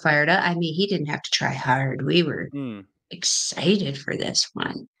crowd fired up. I mean, he didn't have to try hard. We were excited for this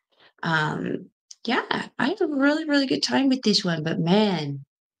one. Yeah, I had a really, really good time with this one, but man,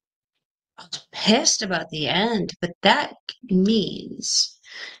 I was pissed about the end. But that means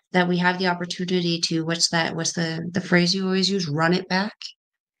that we have the opportunity to, what's the phrase you always use? Run it back?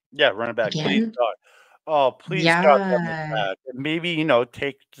 Yeah, run it back. Again? Please God. Oh, please God, run it back. Maybe,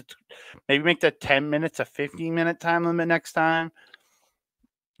 maybe make the 10 minutes a 15-minute time limit next time.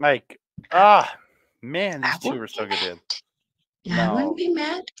 Like, man, these 2 were so good. Yeah, I wouldn't be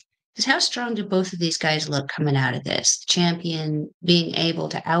mad. Because how strong do both of these guys look coming out of this? The champion being able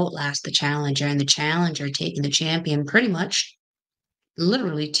to outlast the challenger, and the challenger taking the champion pretty much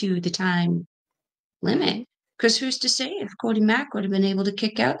literally to the time limit. Because who's to say if Cody Mac would have been able to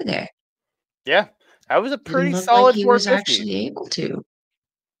kick out of there? Yeah, that was a pretty look solid like he 450. was actually able to.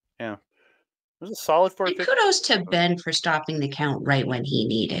 Yeah. It was a solid 450. And kudos to Ben for stopping the count right when he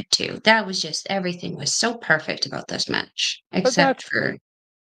needed to. That was just, everything was so perfect about this match. Except for...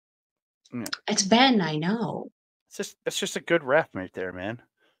 Yeah. It's Ben, I know. It's just a good ref right there, man.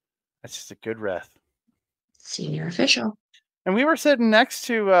 That's just a good ref. Senior official. And we were sitting next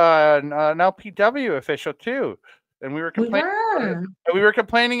to an LPW official too. And we were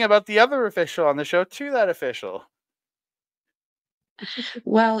complaining about the other official on the show to that official.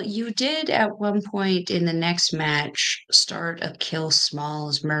 Well, you did at one point in the next match start a kill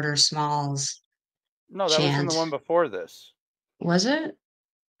Smalls, murder Smalls. No, that was in the one before this. Was it?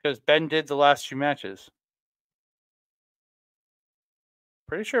 Because Ben did the last 2 matches.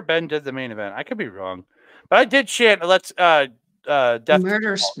 Pretty sure Ben did the main event. I could be wrong. But I did chant, let's death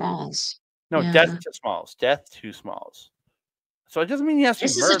murder Smalls. No, yeah. Death to Smalls. Death to Smalls. So it doesn't mean he has to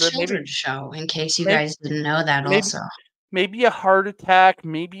be murdered. This is a children's show, in case you guys didn't know that also. Maybe a heart attack.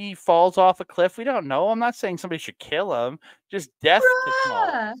 Maybe he falls off a cliff. We don't know. I'm not saying somebody should kill him. Just death to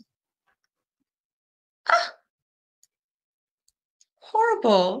Smalls.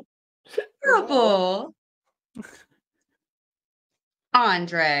 Horrible. Horrible.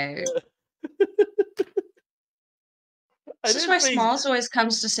 Andre. This is why Smalls always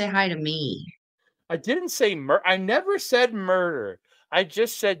comes to say hi to me. I didn't say murder. I never said murder. I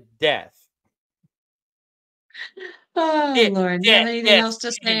just said death. Oh, Death, Lord. You have death, anything death, else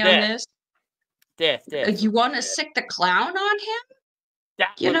to Fusion say on death, this? death, death. You want to sick the clown on him?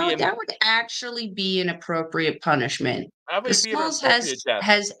 That You would know, be that would actually be an appropriate punishment. that Because would be an Smalls appropriate death.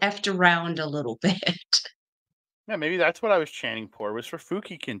 has effed around a little bit. Yeah, maybe that's what I was chanting for, was for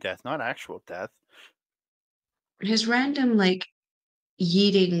Fukikin death, not actual death. His random, like,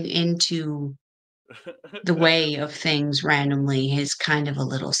 yeeting into the way of things randomly is kind of a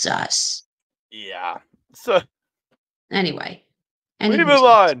little sus. Yeah. So Anyway, we anywho's move next.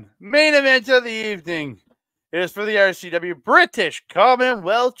 on. Main event of the evening. It is for the RCW British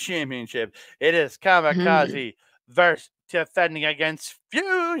Commonwealth Championship. It is Mhm. Kamikaze versus defending against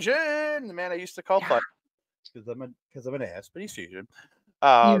Fusion, the man I used to call Yeah, fun because I'm an ass, but he's Fusion. you're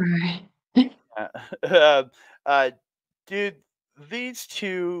Um, right. uh, uh, dude, these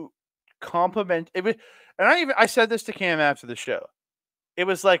two compliment it was, and I said this to Cam after the show. It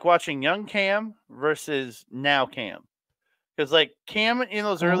was like watching young Cam versus now Cam. Because like Cam in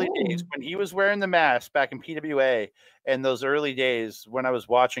those early days Oh. when he was wearing the mask back in PWA and those early days when I was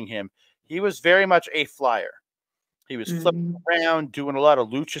watching him, he was very much a flyer. He was flipping Mhm. around, doing a lot of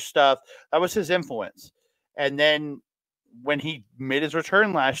lucha stuff. That was his influence. And then when he made his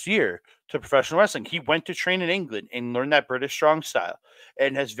return last year to professional wrestling, he went to train in England and learned that British strong style,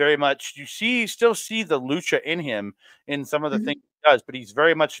 and has very much still see the lucha in him in some of the things Mhm. he does, but he's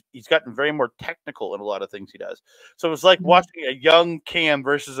gotten very more technical in a lot of things he does. So it was like Mhm. watching a young Cam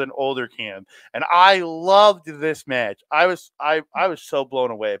versus an older Cam, and I loved this match. I was so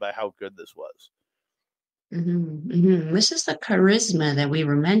blown away by how good this was. Mhm, mhm. This is the charisma that we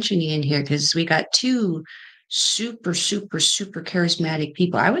were mentioning in here because we got two super, super, super charismatic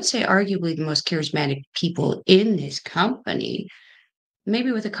people. I would say arguably the most charismatic people in this company,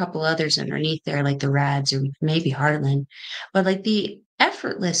 maybe with a couple others underneath there, like the Radz or maybe Harlan. But like the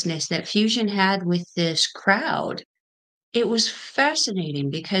effortlessness that Fusion had with this crowd, it was fascinating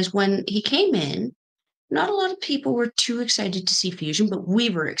because when he came in, not a lot of people were too excited to see Fusion, but we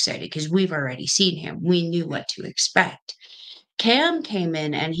were excited because we've already seen him. We knew what to expect. Cam came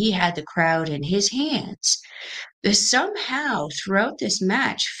in and he had the crowd in his hands. But somehow, throughout this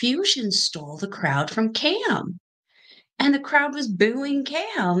match, Fusion stole the crowd from Cam. And the crowd was booing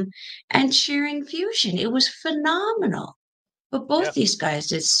Cam and cheering Fusion. It was phenomenal. But Yeah. both these guys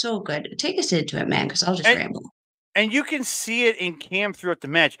did so good. Take us into it, man, because I'll just And ramble. And you can see it in Cam throughout the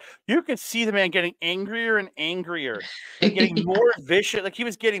match. You can see the man getting angrier and angrier and getting Yeah. more vicious. Like he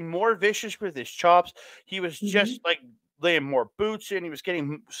was getting more vicious with his chops. He was just Mhm, like laying more boots in. He was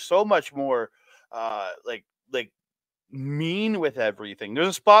getting so much more like mean with everything. There's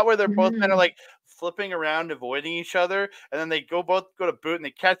a spot where they're both kind of mhm, like flipping around, avoiding each other, and then they both go to boot and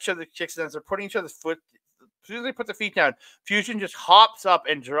they catch each other's kicks, and as they're putting each other's foot. As soon as they put the feet down, Fusion just hops up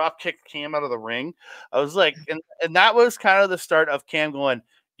and drop kicks Cam out of the ring. I was like, and that was kind of the start of Cam going,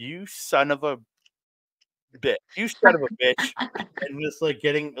 "You son of a bitch, you son of a bitch," and just like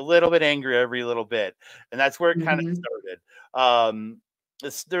getting a little bit angry every little bit, and that's where it kind of mhm, started.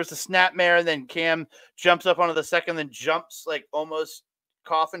 There's a snapmare, and then Cam jumps up onto the second, then jumps like almost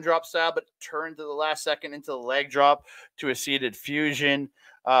coffin drop style, but turned to the last second into the leg drop to a seated fusion.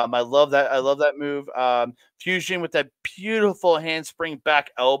 I love that. I love that move. Fusion with that beautiful handspring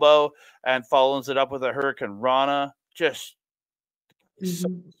back elbow and follows it up with a Hurricane Rana. Just so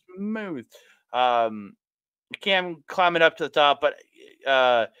mhm, smooth. Um, Cam climbing up to the top, but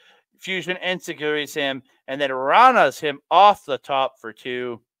uh, Fusion insecures him and then Rana's him off the top for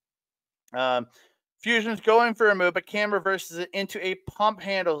two. Um, Fusion's going for a move, but Cam reverses it into a pump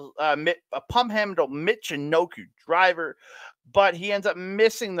handle Michinoku driver, but he ends up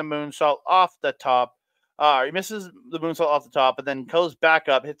missing the moonsault off the top. He misses the moonsault off the top, and then goes back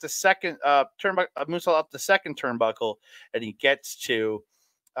up, hits the second moonsault up the second turnbuckle, and he gets to.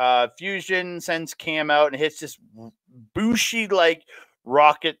 Fusion sends Cam out and hits this Bushi like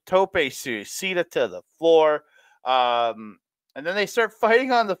rocket tope Sita to the floor. And then they start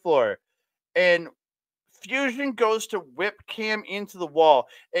fighting on the floor. And Fusion goes to whip Cam into the wall,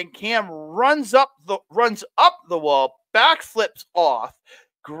 and Cam runs up the wall, backflips off,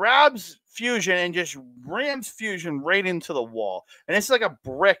 grabs Fusion, and just rams Fusion right into the wall. And it's like a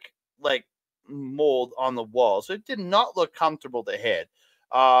brick like mold on the wall, so it did not look comfortable to hit.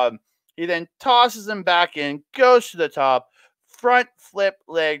 He then tosses him back in, goes to the top, front flip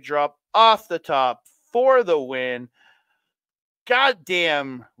leg drop off the top for the win. God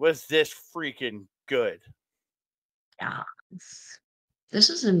damn, was this freaking good. yeah. This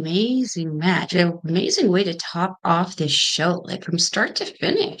is an amazing match, an amazing way to top off this show, like from start to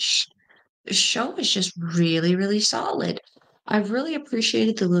finish. The show is just really, really solid. I've really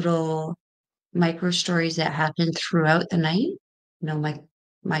appreciated the little micro stories that happened throughout the night. No,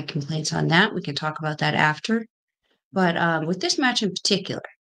 my complaints on that. We can talk about that after. But with this match in particular,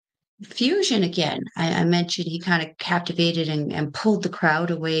 Fusion again, I mentioned he kind of captivated and pulled the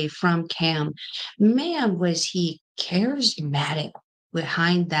crowd away from Cam. Man, was he charismatic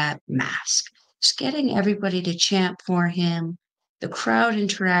behind that mask. Just getting everybody to chant for him. The crowd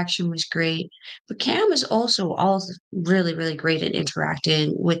interaction was great. But Cam is also really, really great at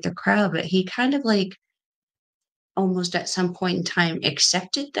interacting with the crowd. But he kind of like almost at some point in time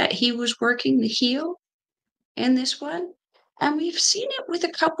accepted that he was working the heel in this one. And we've seen it with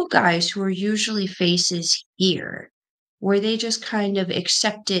a couple guys who are usually faces here, where they just kind of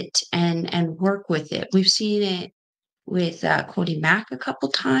accept it and work with it. We've seen it with Cody Mac a couple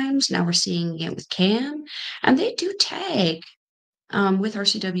times. Now we're seeing it with Cam, and they do tag with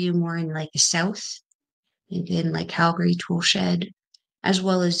RCW more in like the South, in like Calgary Toolshed, as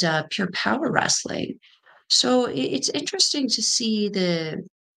well as Pure Power Wrestling. So it's interesting to see the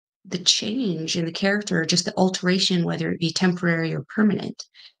change in the character, just the alteration, whether it be temporary or permanent.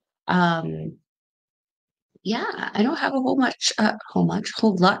 Um, yeah, I don't have a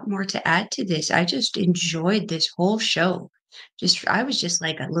whole lot more to add to this. I just enjoyed this whole show. I was just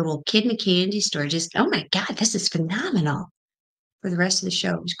like a little kid in a candy store. Just, oh my God, this is phenomenal. For the rest of the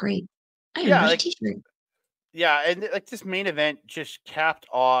show, it was great. I even Yeah, got a like T-shirt. yeah, and like this main event just capped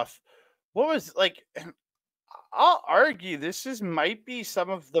off what was like. And I'll argue this is might be some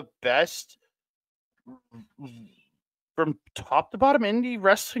of the best from top to bottom indie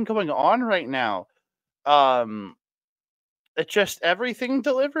wrestling going on right now. Um, it just everything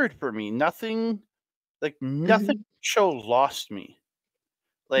delivered for me. Nothing Hmm. show lost me.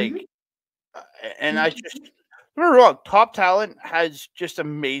 Like, Hmm. uh, and I just don't get me wrong. Top Talent has just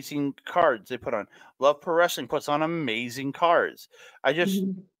amazing cards they put on. Love Pro Wrestling puts on amazing cards.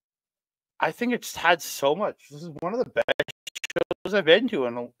 Hmm. I think it's had so much. This is one of the best shows I've been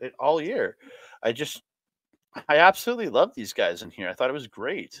to all year. I just I absolutely love these guys in here. I thought it was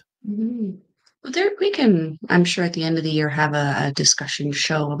great. Hmm. Well, there we can. I'm sure at the end of the year have a discussion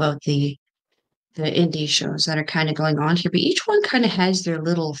show about the indie shows that are kind of going on here, but each one kind of has their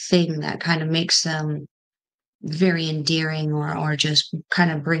little thing that kind of makes them very endearing or just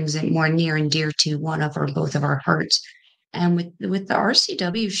kind of brings it more near and dear to one of or both of our hearts. And with the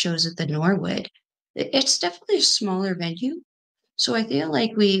RCW shows at the Norwood, it's definitely a smaller venue. So I feel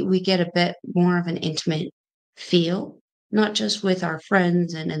like we get a bit more of an intimate feel, not just with our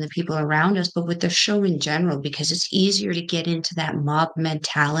friends and the people around us, but with the show in general, because it's easier to get into that mob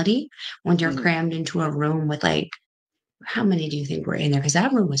mentality when you're Mhm. crammed into a room with like how many do you think were in there? Because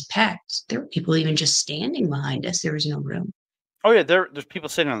that room was packed. There were people even just standing behind us. There was no room. Oh yeah, there's people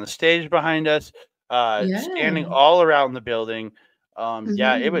sitting on the stage behind us, standing Yeah. all around the building.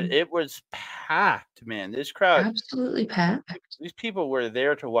 Yeah, Mhm. it was packed, man. This crowd, Absolutely packed. these people were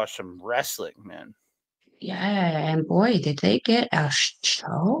there to watch some wrestling, man. Yeah, and boy, did they get a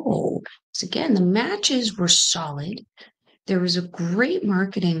show. So again, the matches were solid. There was a great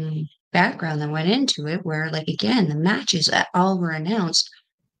marketing background that went into it where, like, again, the matches that all were announced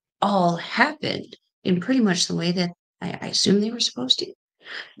all happened in pretty much the way that I assume they were supposed to.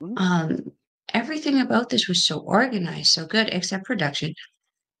 Mhm, Um, Everything about this was so organized, so good, except production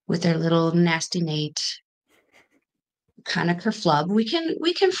with their little nasty Nate kind of kerflub. We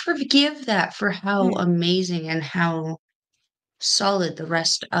can forgive that for how mhm, amazing and how solid the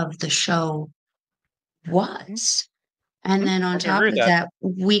rest of the show mhm, was. And mhm. then on I can agree top with of that.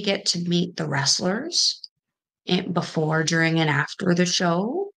 that, we get to meet the wrestlers before, during, and after the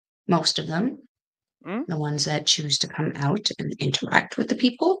show. Most of them, Mhm. the ones that choose to come out and interact with the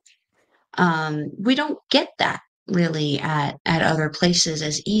people. We don't get that really at other places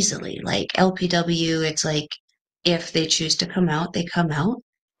as easily. Like LPW, it's like if they choose to come out, they come out.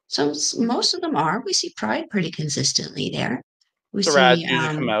 So most of them are. We see Pride pretty consistently there. We The Radz see,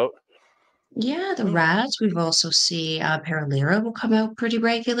 usually come out. yeah, the Mhm, Radz. We've also see Paralira will come out pretty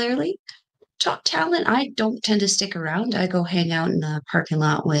regularly. Top Talent, I don't tend to stick around. I go hang out in the parking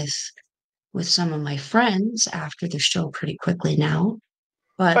lot with some of my friends after the show pretty quickly now.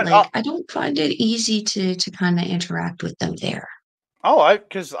 But, but like, I don't find it easy to kinda interact with them there. I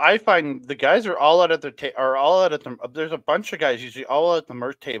because I find the guys are all out at are all out at the. There's a bunch of guys usually all at the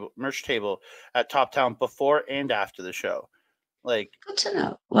merch table at Top Town before and after the show. Like Good to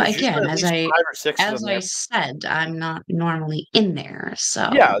know. Well, there's usually again, at least 5 or 6 of them as I there. said, I'm not normally in there, Yeah, so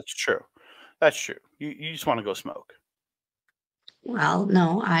that's true. That's true. You just want to go smoke. well,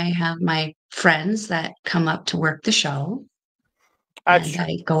 no, I have my friends that come up to work the show, That's and true.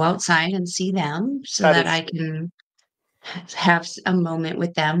 I go outside and see them so That that is I true. can have a moment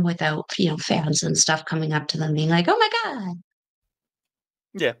with them without, fans and stuff coming up to them being like, "Oh my god."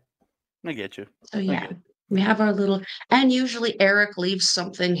 Yeah, I get you. So, I yeah, get we have our little and usually Eric leaves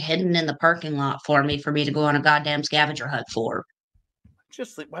something hidden in the parking lot for me to go on a goddamn scavenger hunt for.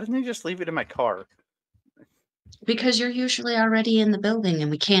 why doesn't he just leave it in my car? Because you're usually already in the building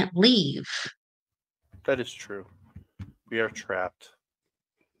and we can't leave. That is true. We are trapped.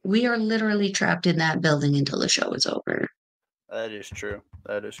 We are literally trapped in that building until the show is over. That is true.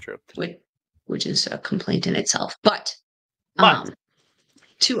 That is true. Which is a complaint in itself. But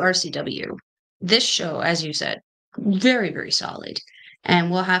to RCW, this show, as you said, very, very solid.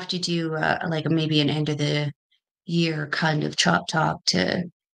 And we'll have to do like maybe an end of the year kind of chop talk to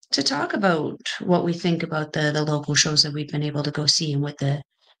talk about what we think about the local shows that we've been able to go see and what the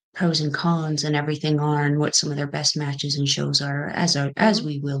pros and cons and everything are and what some of their best matches and shows are as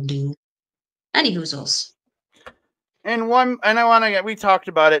we will do. Any hoozles. And we talked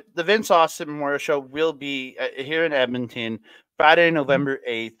about it. The Vince Austin Memorial Show will be here in Edmonton Friday, November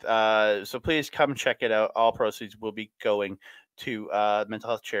 8th. So please come check it out. All proceeds will be going to mental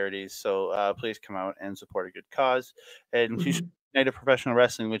health charities. So please come out and support a good cause. And Night of Professional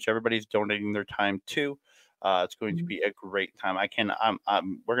Wrestling, which everybody's donating their time to. It's going to be a great time. We're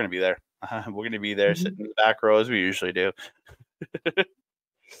going to be there. We're going to be there sitting in the back row as we usually do.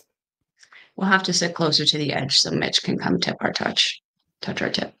 We'll have to sit closer to the edge so Mitch can come touch our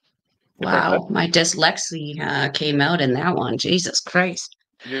tip. Wow, my dyslexia came out in that one. Jesus Christ.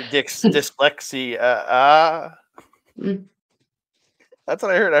 Your dyslexia. That's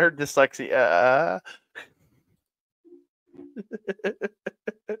what I heard. I heard dyslexia.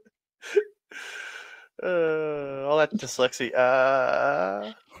 All that dyslexia.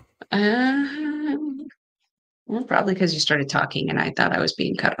 Well, probably because you started talking and I thought I was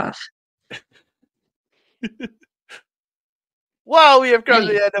being cut off. Well, we have come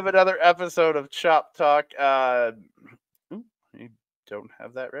to the end of another episode of Chop Talk. You don't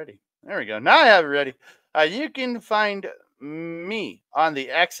have that ready. There we go. Now I have it ready. You can find me on the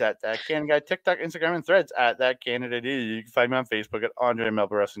X at That Canada Guy, TikTok, Instagram, and Threads at That Canada. You can find me on Facebook at Andre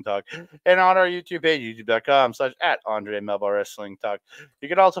Melball Wrestling Talk, and on our YouTube page, youtube.com/@Andre Melball Wrestling Talk. You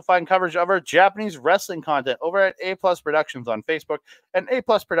can also find coverage of our Japanese wrestling content over at A Plus Productions on Facebook and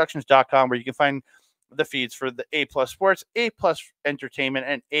aplusproductions.com, where you can find the feeds for the A Plus Sports, A Plus Entertainment,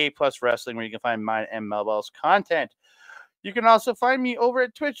 and A Plus Wrestling, where you can find mine and Melball's content. You can also find me over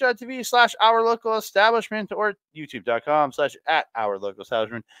at twitch.tv/OurLocalEstablishment or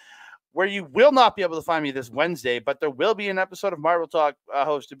youtube.com/@OurLocalEstablishment, where you will not be able to find me this Wednesday, but there will be an episode of Marvel Talk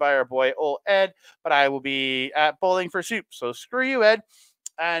hosted by our boy, old Ed, but I will be at Bowling for Soup. So screw you, Ed.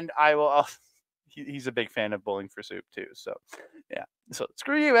 And I will... he's a big fan of Bowling for Soup, too. So, yeah. So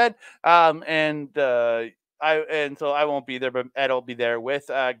screw you, Ed. So I won't be there, but Ed will be there with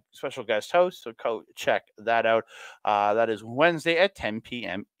a special guest host. So go check that out. That is Wednesday at 10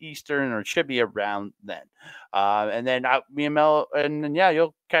 p.m. Eastern, or it should be around then. And then me and Mel, and then,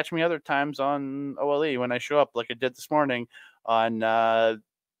 you'll catch me other times on OLE when I show up, like I did this morning on on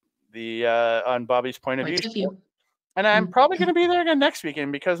Bobby's Point of View. And I'm probably going to be there again next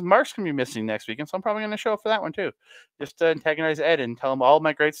weekend because Mark's going to be missing next weekend. So I'm probably going to show up for that one too. Just to antagonize Ed and tell him all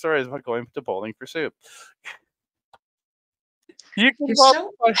my great stories about going to Bowling for Soup. You're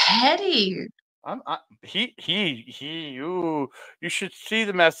so petty. You should see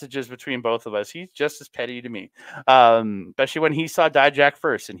the messages between both of us. He's just as petty to me. Especially when he saw Dijak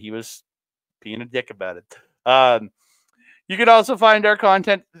first and he was being a dick about it. You can also find our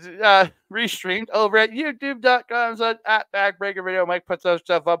content restreamed over at youtube.com/@Backbreaker Video. Mike puts that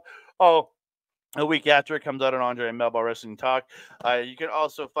stuff up a week after it comes out on Andre and Melball Wrestling Talk. You can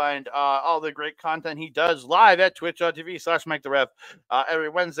also find all the great content he does live at twitch.tv/MikeTheRef every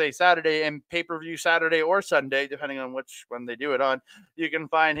Wednesday, Saturday, and pay-per-view Saturday or Sunday, depending on which one they do it on. You can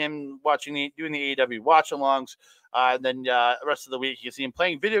find him doing the AEW watch-alongs. And then the rest of the week, you can see him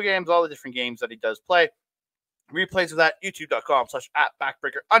playing video games, all the different games that he does play. Replays of that,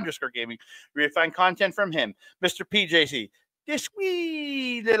 youtube.com/@backbreaker_gaming, where you find content from him, Mr. PJC, this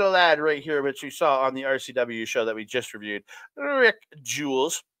wee little lad right here, which you saw on the RCW show that we just reviewed, Rick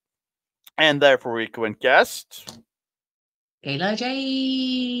Jules, and their frequent guest, Kayla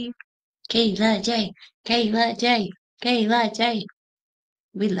J.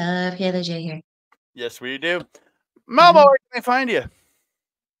 We love Kayla J here. Yes, we do. Melball, where can I find you?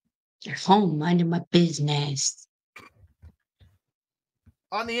 You're home, minding my business.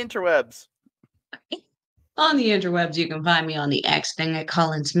 On the interwebs. On the interwebs, you can find me on the X thing at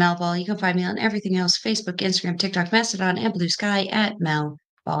Collins Melball. You can find me on everything else: Facebook, Instagram, TikTok, Mastodon, and Blue Sky at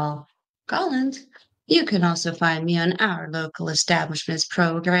Melball Collins. You can also find me on our local establishment's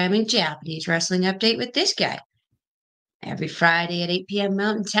programming Japanese Wrestling Update with this guy every Friday at 8 p.m.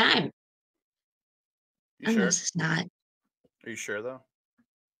 Mountain Time. You Unless sure? it's not. Are you sure though?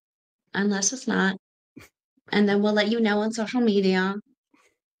 Unless it's not. And then we'll let you know on social media.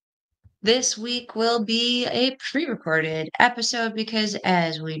 This week will be a pre-recorded episode because,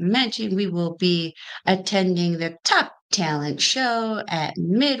 as we mentioned, we will be attending the Top Talent Show at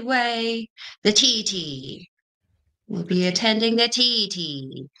Midway, the TT. We'll be attending the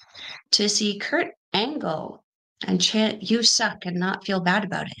TT to see Kurt Angle and chant "You suck" and not feel bad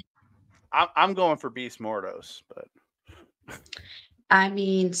about it. I'm going for Beast Mordos, but I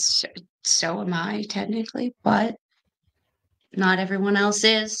mean, so am I technically, but not everyone else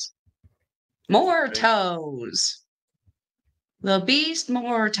is. More toes. The Beast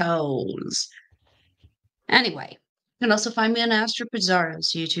More Toes. Anyway, you can also find me on Astro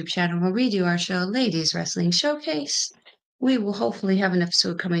Pizarro's YouTube channel where we do our show, Ladies Wrestling Showcase. We will hopefully have an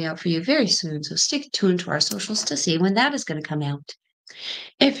episode coming out for you very soon, so stick tuned to our socials to see when that is going to come out.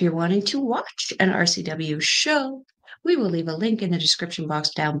 If you're wanting to watch an RCW show, we will leave a link in the description box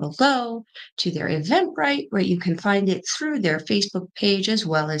down below to their Eventbrite, where you can find it through their Facebook page as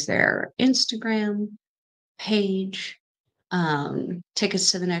well as their Instagram page.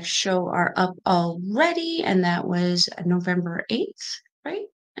 Tickets to the next show are up already, and that was November 8th, right?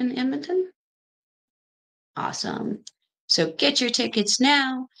 In Edmonton? Awesome. So get your tickets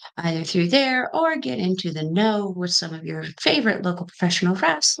now, either through there or get into the know with some of your favorite local professional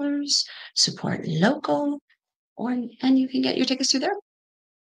wrestlers, support local, and you can get your tickets through there.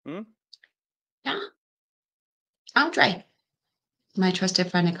 Yeah. Andre, my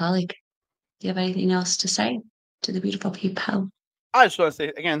trusted friend and colleague, do you have anything else to say to the beautiful people? I just want to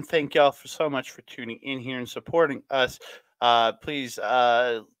say again, thank y'all so much for tuning in here and supporting us. Please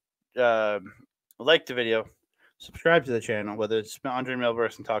like the video, subscribe to the channel, whether it's Andre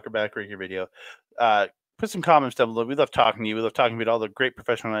Melball and Talker Back or your video. Put some comments down below. We love talking to you. We love talking about all the great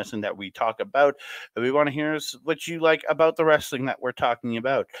professional wrestling that we talk about. And we want to hear what you like about the wrestling that we're talking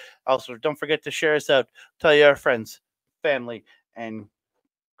about. Also, don't forget to share us out. Tell your friends, family, and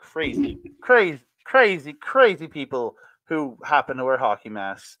crazy people who happen to wear hockey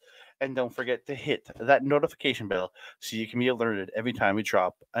masks. And don't forget to hit that notification bell so you can be alerted every time we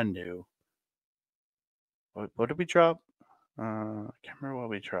drop a new. What did we drop? I can't remember what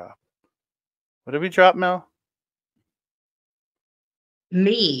we dropped. What did we drop, Mel?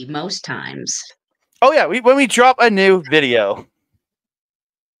 Me, most times. Oh, yeah, when we drop a new video.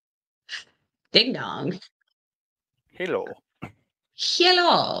 Ding dong. Hello.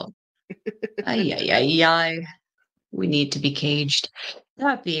 Hello. Ay, ay, ay, ay. We need to be caged.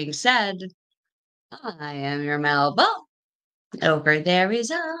 That being said, I am your Melball. Over there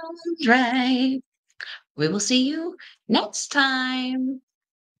is Andre. We will see you next time.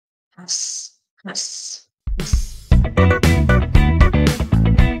 Yes, yes, yes.